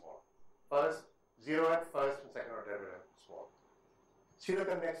to be small. First, 0th first and second order derivative small.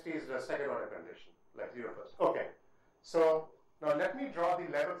 Pseudo-convexity is the second order condition, like 0 first. Okay, so now let me draw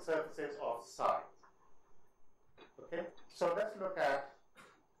the level surfaces of psi. Okay, so let's look at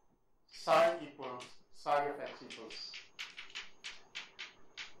psi of x equals.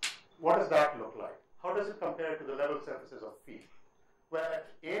 What does that look like? How does it compare to the level surfaces of phi? Well,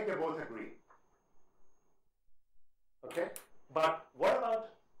 at A, they both agree. Okay? But what about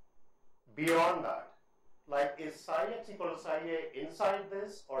beyond that? Like, is psi x equal to psi A inside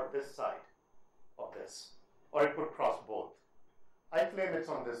this or this side of this? Or it could cross both? I claim it's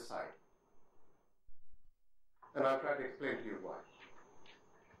on this side. And I'll try to explain to you why.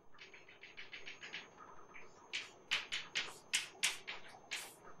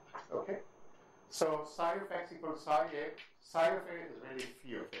 Okay? So psi of x equals psi A. Psi of A is really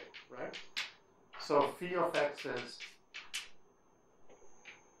phi of A, right? So phi of x is,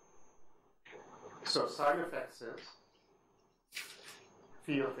 so psi of x is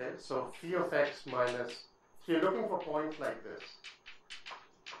phi of A. So phi of x minus, so you're looking for points like this.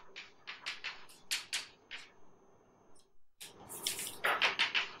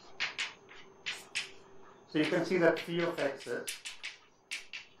 So you can see that phi of x is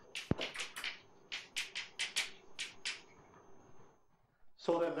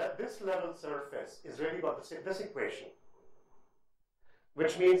so that this level surface is really about this equation,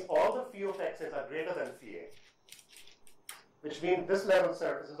 which means all the phi of x's are greater than phi A, which means this level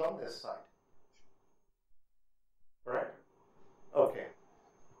surface is on this side. Right? Okay.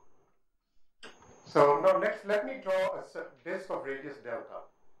 So now next, let me draw a disk of radius delta.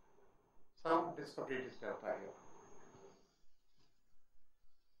 Some disk of radius delta here.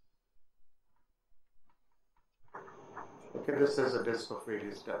 Okay, this is a disk of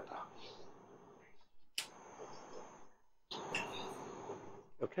radius delta.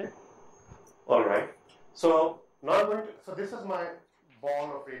 Okay. All right. So now I'm going to. So this is my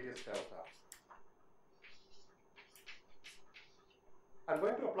ball of radius delta. I'm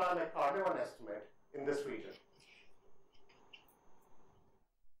going to apply my Carleman estimate in this region.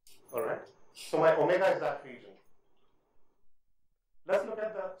 All right. So my omega is that region. Let's look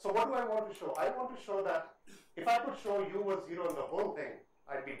at the. So what do I want to show? I want to show that if I could show U was 0 in the whole thing,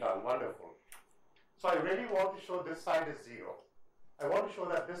 I'd be done. Wonderful. So I really want to show this side is 0. I want to show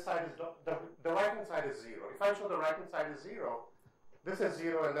that this side is, the right hand side is 0. If I show the right hand side is 0, this is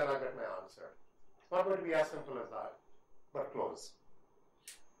 0 and then I get my answer. It's not going to be as simple as that, but close.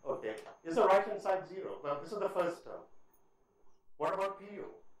 Okay, is the right hand side 0? Well, this is the first term. What about PU?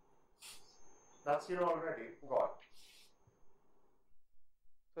 That's 0 already, gone.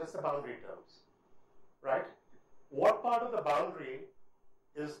 So it's the boundary terms, right? What part of the boundary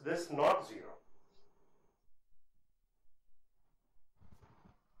is this not 0?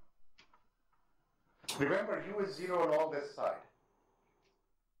 Remember, U is 0 on all this side.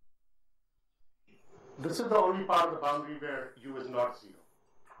 This is the only part of the boundary where U is not 0.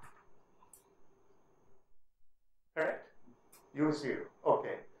 Correct? U is 0.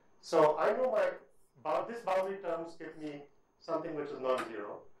 Okay. So I know this boundary terms give me something which is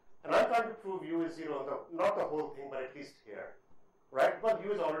non-zero. And I'm trying to prove U is 0, not the whole thing, but at least here. Right? Well,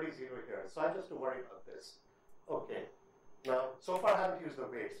 U is already 0 here. So I just have to worry about this. Okay. Now, so far I haven't used the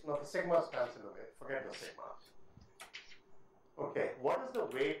weights. Now the sigma stands in the way. Forget the sigma. Okay, what is the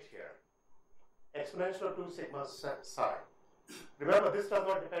weight here? Exponential 2 sigma psi. Remember, this does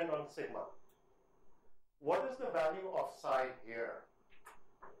not depend on sigma. What is the value of psi here?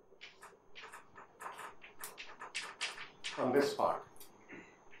 On this part.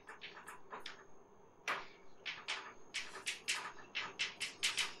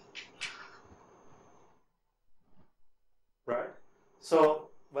 Right? So,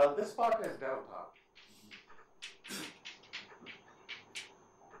 well, this part is delta.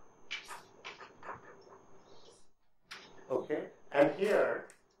 Okay, and here,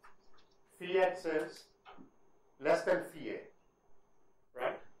 phi x is less than phi a,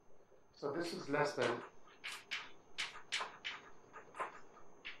 right? So this is less than.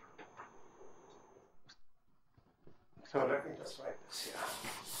 So let me just write this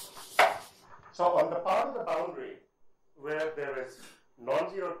here. So on the part of the boundary where there is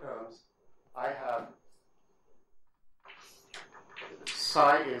non-zero terms, I have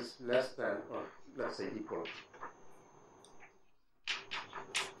psi is less than, or let's say equal.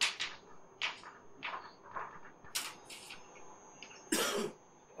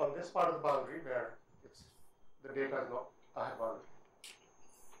 On this part of the boundary where the data is not I have boundary.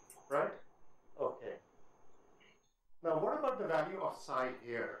 Right? Okay. Now what about the value of psi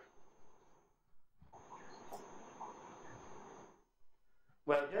here?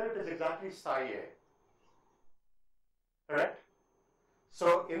 Well, here it is exactly psi a. Correct?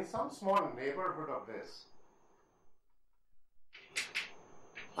 So in some small neighborhood of this,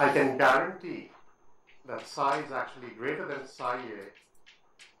 I can guarantee that psi is actually greater than psi a.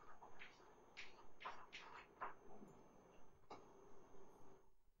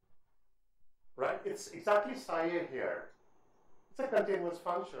 Right? It's exactly psi a here. It's a continuous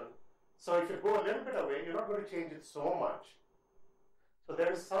function. So if you go a little bit away, you're not going to change it so much. So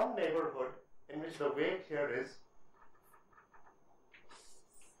there is some neighborhood in which the weight here is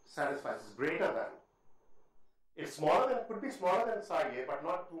satisfies, is greater than. It's smaller than, could be smaller than psi a, but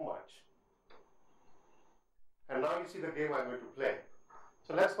not too much. And now you see the game I'm going to play.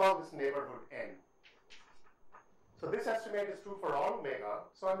 So let's call this neighborhood n. So this estimate is true for all omega,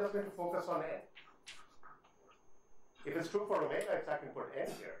 so I'm just going to focus on n. If it's true for omega, I can put n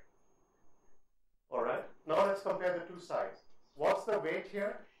here. Alright, now let's compare the two sides. What's the weight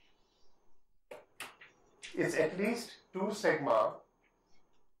here? It's at least 2 sigma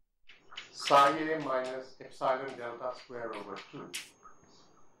psi a minus epsilon delta square over 2.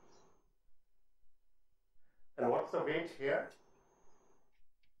 And what's the weight here?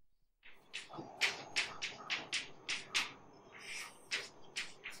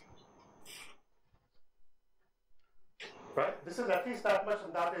 Right? This is at least that much,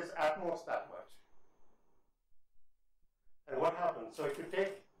 and that is at most that much. And what happens? So if you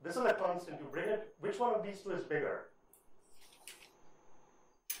take, this is a constant, you bring it, which one of these two is bigger?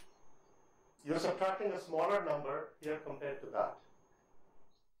 You're subtracting a smaller number here compared to that.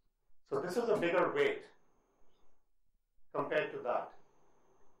 So this is a bigger weight compared to that.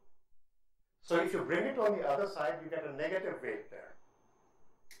 So if you bring it on the other side, you get a negative weight there.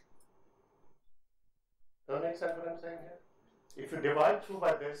 Does that make sense what I'm saying here? If you divide through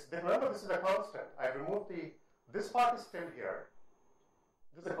by this, then remember this is a constant. I remove this part is still here.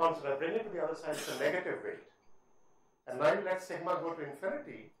 This is a constant. I bring it to the other side, it's a negative weight. And now you let sigma go to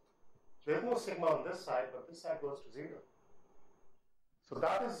infinity. There's no sigma on this side, but this side goes to 0. So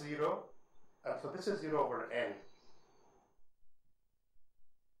that is 0, and so this is 0 over n.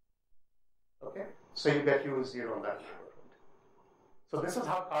 Okay? So you get U is 0 in that neighborhood. So this is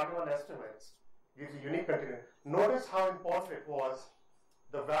how Carleman estimates gives a unique continuum. Notice how important it was,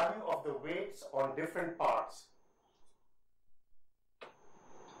 the value of the weights on different parts.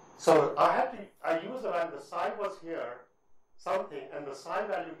 So I used the value, the psi was here, something, and the psi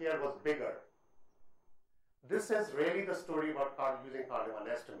value here was bigger. This is really the story about using Carleman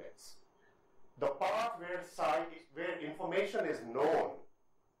estimates. The part where information is known,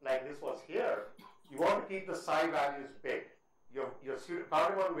 like this was here, you want to keep the psi values big. Your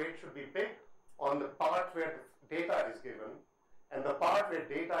Carleman weight should be big on the part where the data is given, and the part where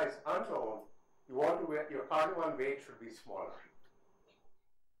data is unknown, your Carleman weight should be smaller.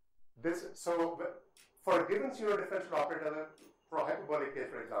 So for a given pseudo-differential operator, for a hyperbolic case,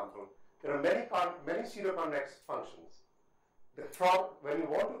 for example, there are many pseudo-convex functions. When you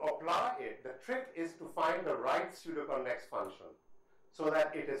want to apply it, the trick is to find the right pseudo-convex function so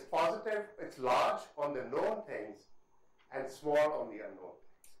that it is positive, it's large on the known things and small on the unknown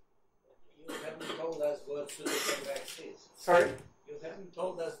things. You haven't told us what pseudo-convex is. Sorry? You haven't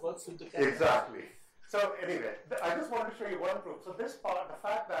told us what pseudo-convex is. Exactly. So anyway, I just want to show you one proof. So this part, the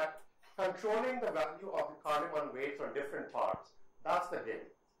fact that controlling the value of the Carleman weights on different parts, that's the game.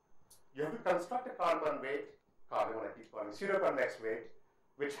 You have to construct a Carleman weight, I keep calling pseudo-convex weight,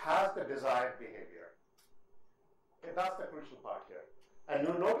 which has the desired behavior. Okay, that's the crucial part here. And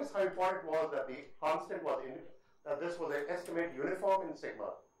you notice how important it was that the constant was that this was an estimate uniform in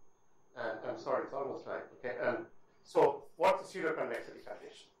sigma. And I'm sorry, it's almost time. Okay, and so what's the pseudo-convexity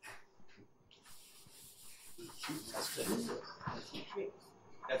condition?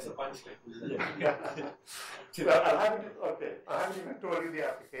 That's a punchline. Well, I haven't even told you the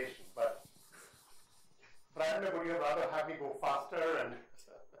application, but I don't know, would you rather have me go faster and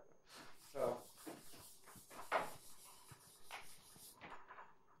so.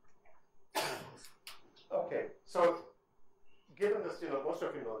 Okay, so given this, most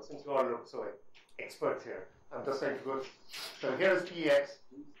of you know, since you all look so experts here, I'm just going to go. So here's Px.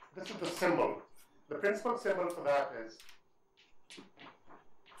 This is the symbol. The principal symbol for that is.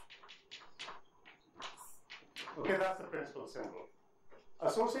 Okay, that's the principal symbol.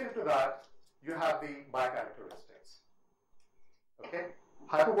 Associated to that, you have the bicharacteristics. Okay,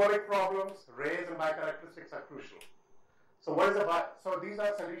 hyperbolic problems, rays and bicharacteristics are crucial. So what is so these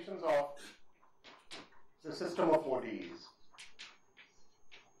are solutions of the system of ODEs.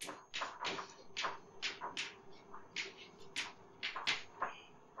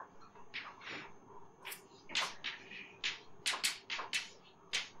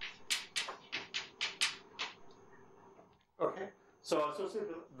 Okay, so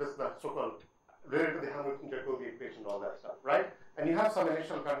associated with the so-called related to the Hamilton-Jacobi equation, all that stuff, right? And you have some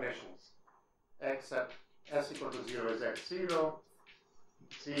initial conditions. X at s equal to 0 is x0,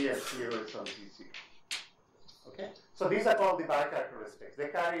 c at 0 is some c0. Okay, so these are called the bicharacteristics. They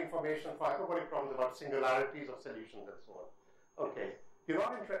carry information for hyperbolic problems about singularities of solutions and so on. Okay, you're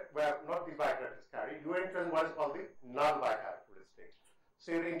not interested, well, not these bicharacteristics carry, you are interested in what is called the null bicharacteristic.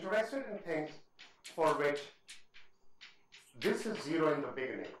 So you're interested in things for which this is 0 in the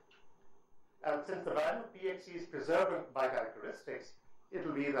beginning. And since the value Px is preserved by characteristics, it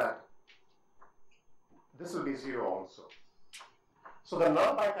will be that this will be 0 also. So the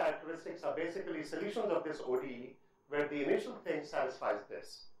null bicharacteristics are basically solutions of this ODE where the initial thing satisfies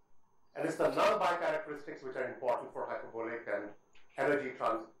this. And it's the null bicharacteristics which are important for hyperbolic and carrying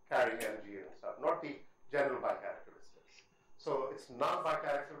energy and stuff, not the general bicharacteristics. So it's null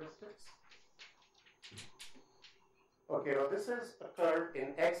bicharacteristics. Okay, now this is a curve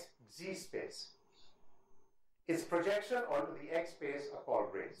in xz space. Its projection onto the x space are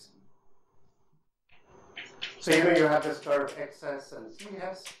called rays. So you have this curve xs and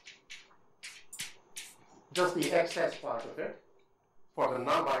cs. Just the xs part of it for the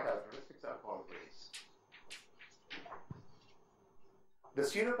null bicharacteristics are called rays. The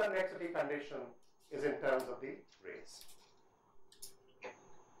pseudo-convexity condition is in terms of the rays.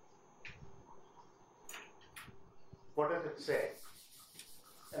 What does it say?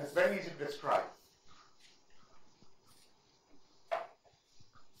 And it's very easy to describe.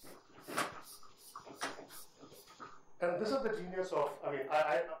 And this is the genius of,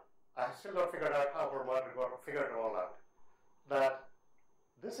 I still not figured out how Vermont figured it all out. That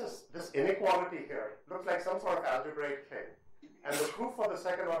this inequality here looks like some sort of algebraic thing. And the proof for the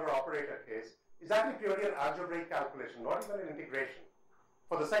second order operator case is actually purely an algebraic calculation, not even an integration.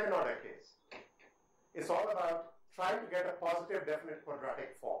 For the second order case, it's all about trying to get a positive definite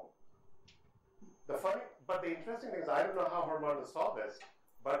quadratic form. But the interesting thing is, I don't know how Vermont saw this,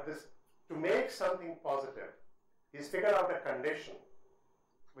 but to make something positive, he's figured out a condition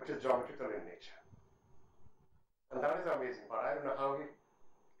which is geometrical in nature. And that is the amazing part. I don't know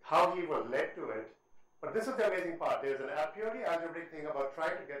how he was led to it, but this is the amazing part. There's a purely algebraic thing about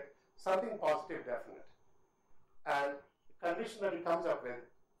trying to get something positive definite. And the condition that he comes up with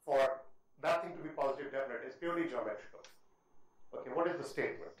for that thing to be positive definite is purely geometrical. Okay, what is the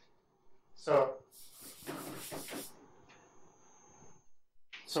statement? So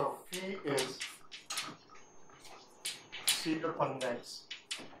phi is pseudo-convex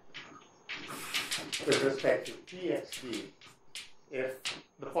with respect to pxd if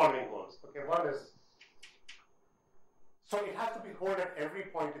the following holds. Okay, one is, so it has to be held at every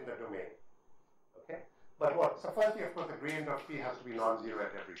point in the domain. Okay, but what? So firstly, of course, the gradient of phi has to be non-zero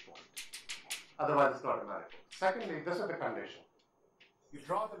at every point. Otherwise, it's not a manifold. Secondly, this is the condition. You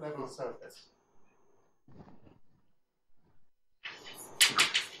draw the level surface.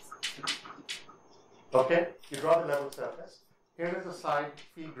 Okay, you draw the level surface. Here is the side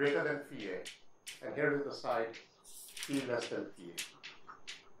phi greater than phi a, and here is the side phi less than phi a.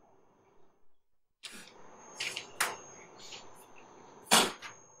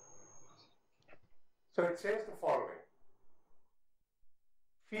 So it says the following.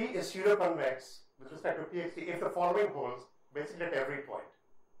 Phi is pseudo-convex with respect to pxd if the following holds basically at every point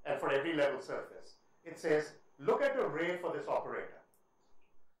and for every level surface. It says, look at the ray for this operator.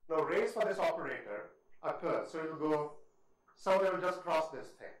 Now rays for this operator occur, so it will go, some of them will just cross this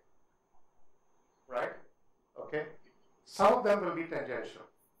thing, right? Okay? Some of them will be tangential.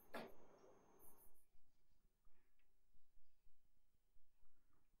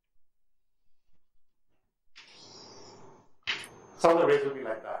 Some of the rays will be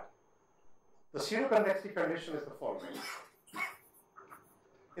like that. The pseudo-convexity condition is the following.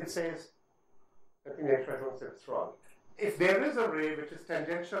 It says, let me make sure I don't say this wrong. If there is a ray which is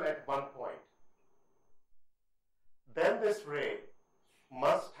tangential at one point, then this ray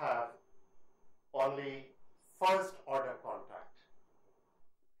must have only first order contact.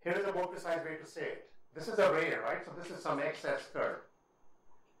 Here is a more precise way to say it. This is a ray, right? So this is some excess curve.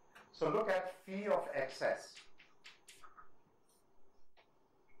 So look at phi of excess.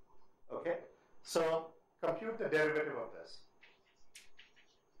 Okay? So compute the derivative of this.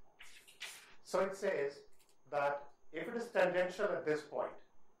 So it says that if it is tangential at this point,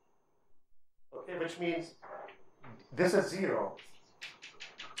 okay, which means this is 0,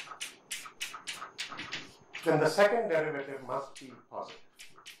 then the second derivative must be positive.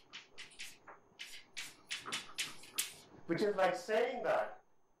 Which is like saying that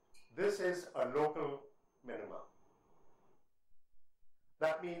this is a local minima.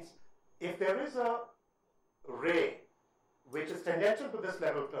 That means if there is a ray which is tangential to this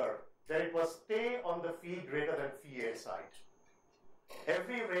level curve, then it must stay on the phi greater than phi a side.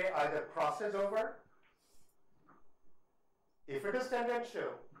 Every ray either crosses over. If it is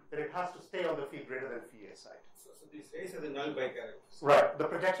tangential, then it has to stay on the phi greater than phi a side. So these rays are the null bicharacteristics. Right, the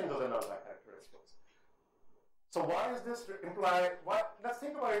projections are the null bicharacteristics. So why does this imply, let's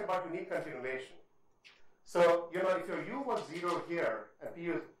think about it about unique continuation. So, if your u was 0 here and p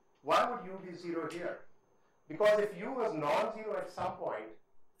is, why would u be 0 here? Because if u was non-zero at some point,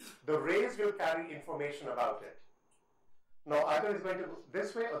 the rays will carry information about it. Now, either it's going to go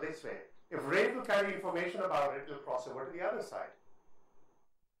this way or this way. If rays will carry information about it, it will cross over to the other side.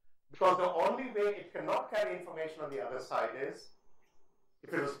 Because the only way it cannot carry information on the other side is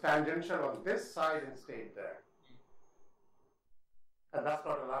if it was tangential on this side and stayed there. And that's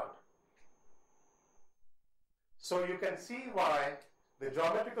not allowed. So you can see why the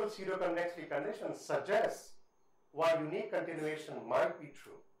geometrical pseudo-convexity condition suggests why unique continuation might be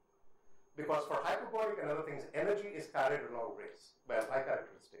true. Because for hyperbolic and other things, energy is carried along rays by a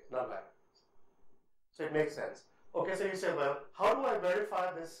bicharacteristic, not bicharacteristic. So it makes sense. Okay, so you say, well, how do I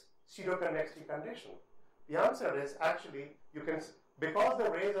verify this pseudo-convexity condition? The answer is actually, you can, because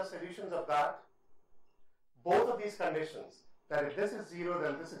the rays are solutions of that, both of these conditions, that if this is 0,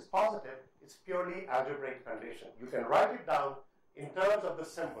 then this is positive, it's purely algebraic condition. You can write it down in terms of the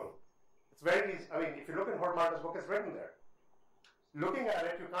symbol. It's very easy. I mean, if you look in Hormar's book, it's written there. Looking at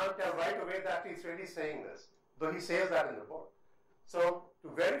it, you can't tell right away that he's really saying this, though he says that in the book. So, to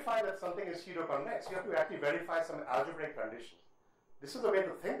verify that something is pseudo-convex, you have to actually verify some algebraic condition. This is the way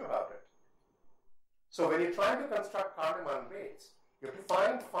to think about it. So, when you're trying to construct Carleman weights, you have to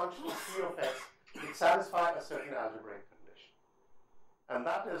find functions phi of x which satisfy a certain algebraic condition. And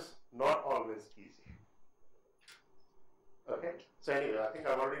that is not always easy. Okay? So anyway, I think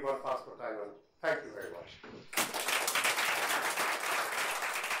I've already gone past for time, and thank you very much.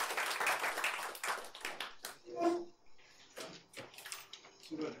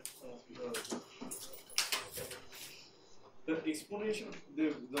 The explanation,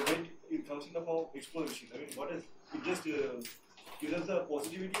 the weight it comes in the form of explosion. I mean, what is it? Just gives us the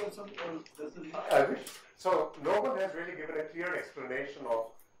positivity or something, or does it? So no one has really given a clear explanation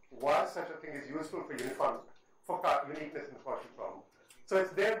of why such a thing is useful for uniqueness in the quotient problem. So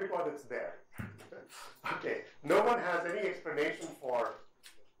it's there because it's there. Okay. No one has any explanation for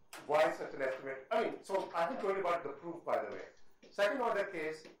why such an estimate. I mean, so I haven't told you about the proof, by the way. Second order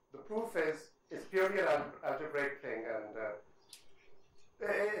case, the proof is purely an algebraic thing, and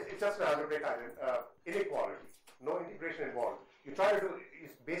it's just an algebraic inequality. No integration involved. You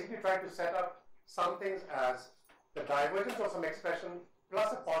basically try to set up some things as the divergence of some expression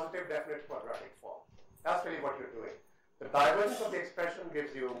plus a positive definite quadratic form. That's really what you're doing. The divergence of the expression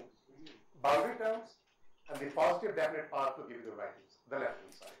gives you boundary terms, and the positive definite part will give you the left-hand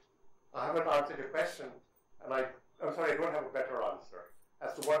side. I haven't answered your question, and I'm sorry, I don't have a better answer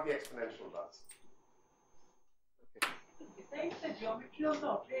as to what the exponential does. Okay. Besides the geometry of the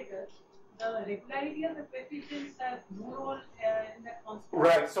operators, the regularity of the coefficients has no role in that constant.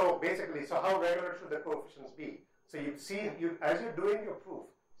 Right. So basically, how regular should the coefficients be? So you see, as you're doing your proof,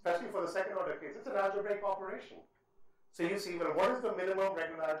 especially for the second order case, it's an algebraic operation. So you see, well, what is the minimum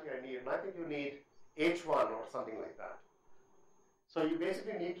regularity I need? And I think you need H1 or something like that. So you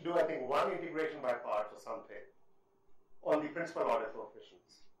basically need to do, I think, one integration by parts or something on the principal order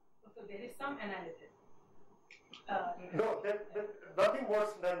coefficients. So there is some analysis. No, nothing more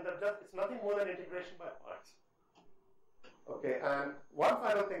than it's nothing more than integration by parts. Okay, and one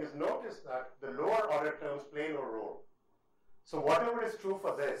final thing is notice that the lower order terms play no role. So whatever is true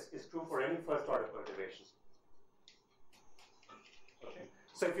for this is true for any first order perturbation. Okay,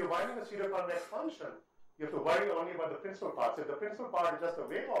 so if you're writing a pseudo-convex function, you have to worry only about the principal part. So if the principal part is just a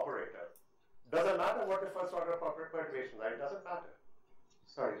wave operator, doesn't matter what the first order perturbation, right? It doesn't matter.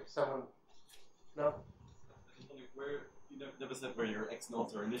 Sorry, someone? No? Where you never said where your x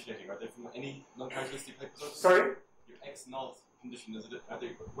nulls are initiating. Are they from any non-characteristic type source? Sorry? Your x null condition, are they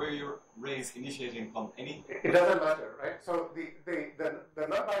where your rays initiating from any? It doesn't matter, right? So the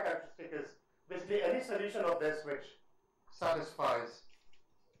null characteristic is basically any solution of this which satisfies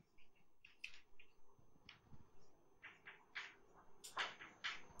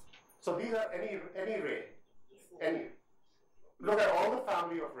so these are any ray. Any. Look at all the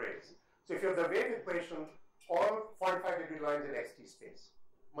family of rays. So if you have the wave equation, all 45-degree lines in xt space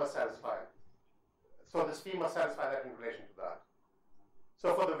must satisfy. So this phi must satisfy that in relation to that.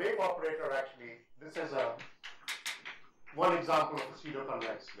 So for the wave operator, actually, this is one example of a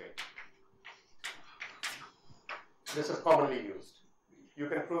pseudo-convex wave. This is commonly used. You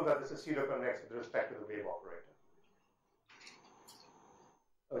can prove that this is pseudo-convex with respect to the wave operator.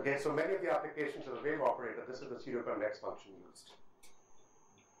 Okay, so many of the applications of the wave operator, this is the pseudo-convex function used.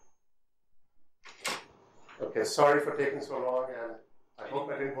 Okay, sorry for taking so long, and I hope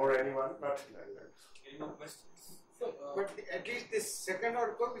I didn't bore anyone. But Any more questions? So, but at least this second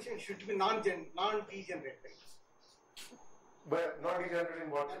order coefficient should be non-degenerate. Well, non-degenerate in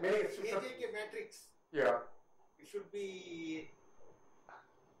what? Meaning it should, AJK matrix. yeah. It should be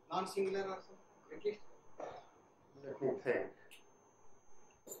non-singular or something, at least. Let me think.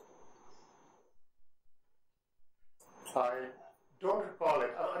 I don't recall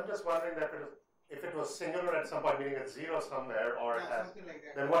it. I'm just wondering that if it was singular at some point, meaning it's zero somewhere, or it has, something like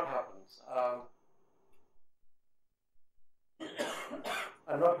that. then what happens?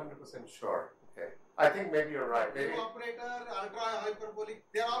 I'm not 100% sure. Okay, I think maybe you're right. Maybe. Operator, ultra hyperbolic,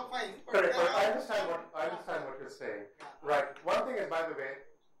 they're all fine. Correct, but I understand what you're saying. Right. One thing is, by the way,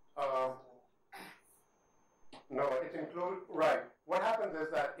 no, it includes right. What happens is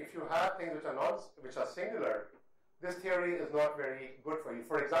that if you have things which are singular, this theory is not very good for you.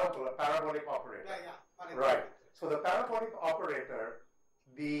 For example, a parabolic operator. Yeah. Right. So the parabolic operator,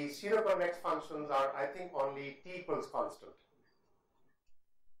 the pseudo-convex functions are, I think, only t equals constant.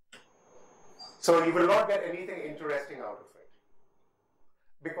 So you will not get anything interesting out of it.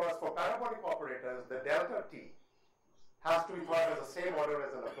 Because for parabolic operators, the delta t has to be thought as the same order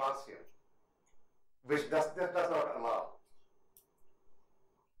as the Laplacian, which this does not allow.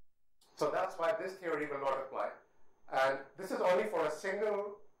 So that's why this theory will not apply. And this is only for a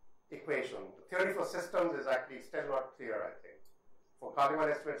single equation. The theory for systems is actually still not clear, I think. For Carleman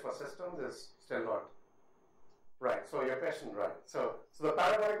estimates for systems is still not. Right, so your question, right. So the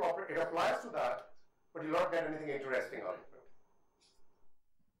parabolic operator, it applies to that, but you'll not get anything interesting out of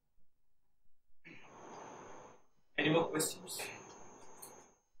it. Any more questions?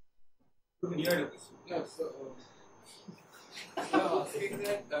 You had a question. No, so asking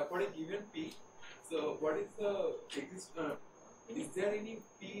that for a given P, so what is the is there any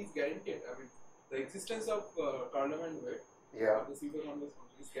P is guaranteed? I mean, the existence of Carleman weight, the pseudo-convex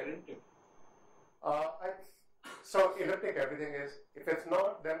function is guaranteed. So elliptic everything is. If it's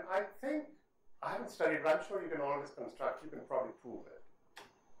not, then I think I haven't studied, but I'm sure you can always construct. You can probably prove it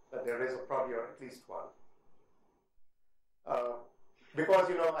that there is probably or at least one.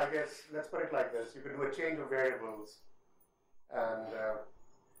 Because, I guess, let's put it like this, you can do a change of variables, and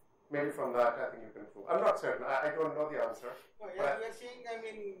maybe from that, I think you can prove. I'm not certain, I don't know the answer. No, yeah, you are saying,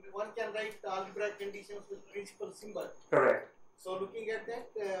 one can write the algebraic conditions with principal symbol. Correct. So looking at that...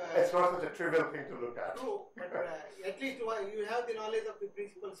 it's not such a trivial thing to look at. True, but at least you have the knowledge of the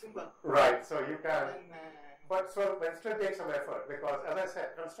principal symbol. Right, so you can... And, but it still takes some effort, because, as I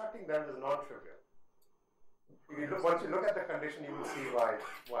said, constructing them is non-trivial. Once you look at the condition, you will see why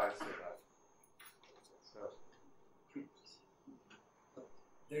I say that. So.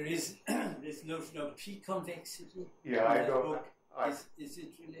 There is this notion of p-convexity. Yeah, I don't. Is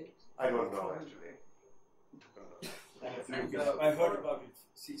it related? I don't know actually. I've heard about it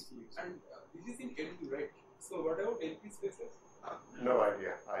 60 years ago. And this is in LP, right? So what about LP spaces? No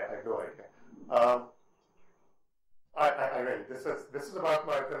idea. I have no idea. I really, this is about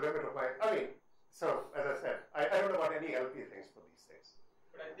the limit of my, so as I said, I don't know about any LP things for these things.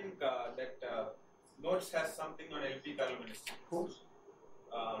 But I think that Notes has something on LP Carleman. Who's?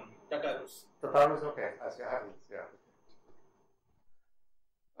 Tatarus. Tatarus, okay. I haven't, yeah.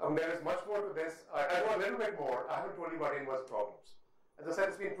 There is much more to this. I know a little bit more. I haven't told you about inverse problems. As I said,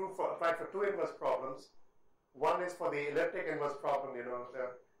 it's been applied for two inverse problems. One is for the elliptic inverse problem,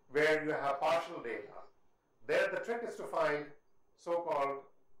 where you have partial data. There, the trick is to find so-called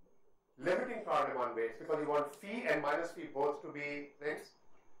limiting Carleman weights, because you want phi and minus phi both to be things.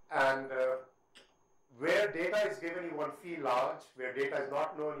 And where data is given, you want phi large. Where data is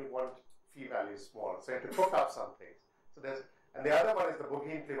not known, you want phi value small. So you have to cook up some things. So and the other one is the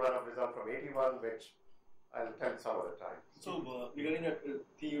Bughin-Klimanov result from 81, which I'll tell some other time. So regarding that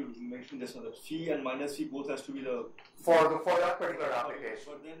thing you mentioned just now, that phi and minus phi both has to be the for that particular application.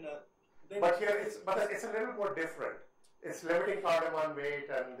 But then but here it's a little more different. It's limiting Carleman weight,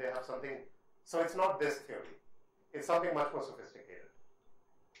 and they have something. So it's not this theory. It's something much more sophisticated.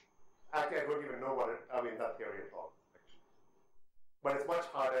 Actually, I don't even know that theory at all. Actually. But it's much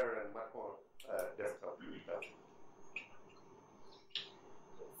harder and much more difficult.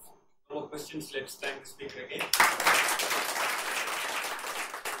 No more questions. Let's thank the speaker again.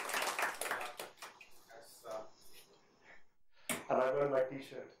 And I wear my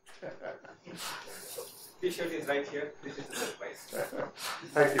T-shirt. T-shirt is right here. This is the surprise.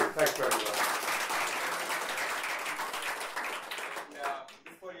 Thank you. Thanks very much.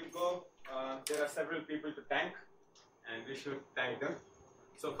 Before you go, there are several people to thank, and we should thank them.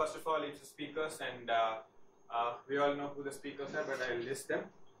 So first of all, it's the speakers, and we all know who the speakers are, but I'll list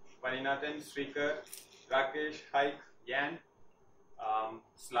them. Vaninathan, Srikar, Rakesh, Haik, Jan,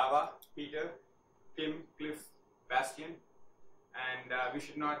 Slava, Peter, Tim, Cliff, Bastian, and we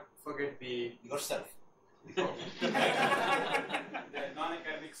should not forget yourself. The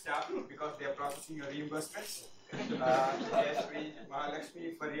non-academic staff, because they are processing your reimbursements. Yashri,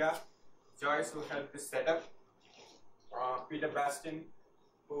 Mahalakshmi, Faria, Joyce, who helped this setup. Peter, Bastian,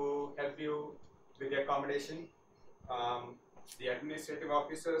 who helped you with the accommodation. The administrative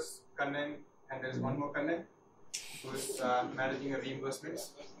officers, Kannan, and there's one more Kannan, who is managing your reimbursements.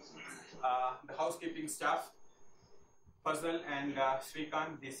 The housekeeping staff, Fazal and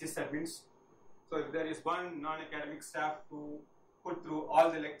Srikant, the sysadmins. So if there is one non-academic staff who put through all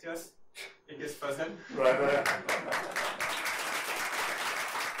the lectures, it is Fazal. Right.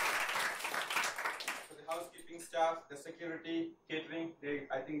 So the housekeeping staff, the security, catering,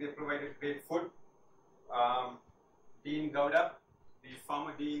 I think they provided great food. Dean Gowda, the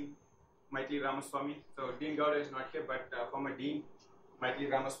former Dean Maitli Ramaswamy. So Dean Gowda is not here, but former Dean Maitli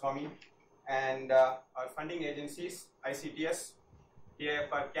Ramaswamy. And our funding agencies, ICTS,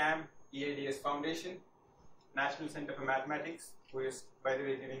 TIFR CAM, EADS Foundation, National Center for Mathematics, who is, by the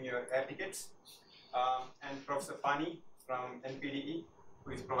way, giving your air tickets, and Professor Pani from NPDE,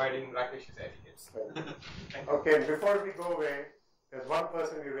 who is providing Rakesh's air tickets. Okay, before we go away, there's one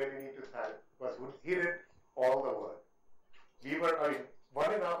person we really need to thank, because he did all the work. We were,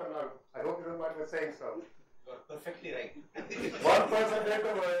 1.5 hours, I hope you don't mind me saying so. You are perfectly right. One person did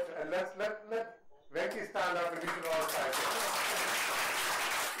the work, and let Venki stand up and we should all thank him.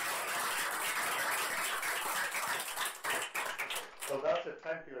 So that's it.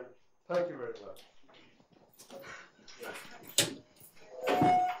 Thank you. Thank you very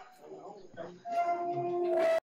much.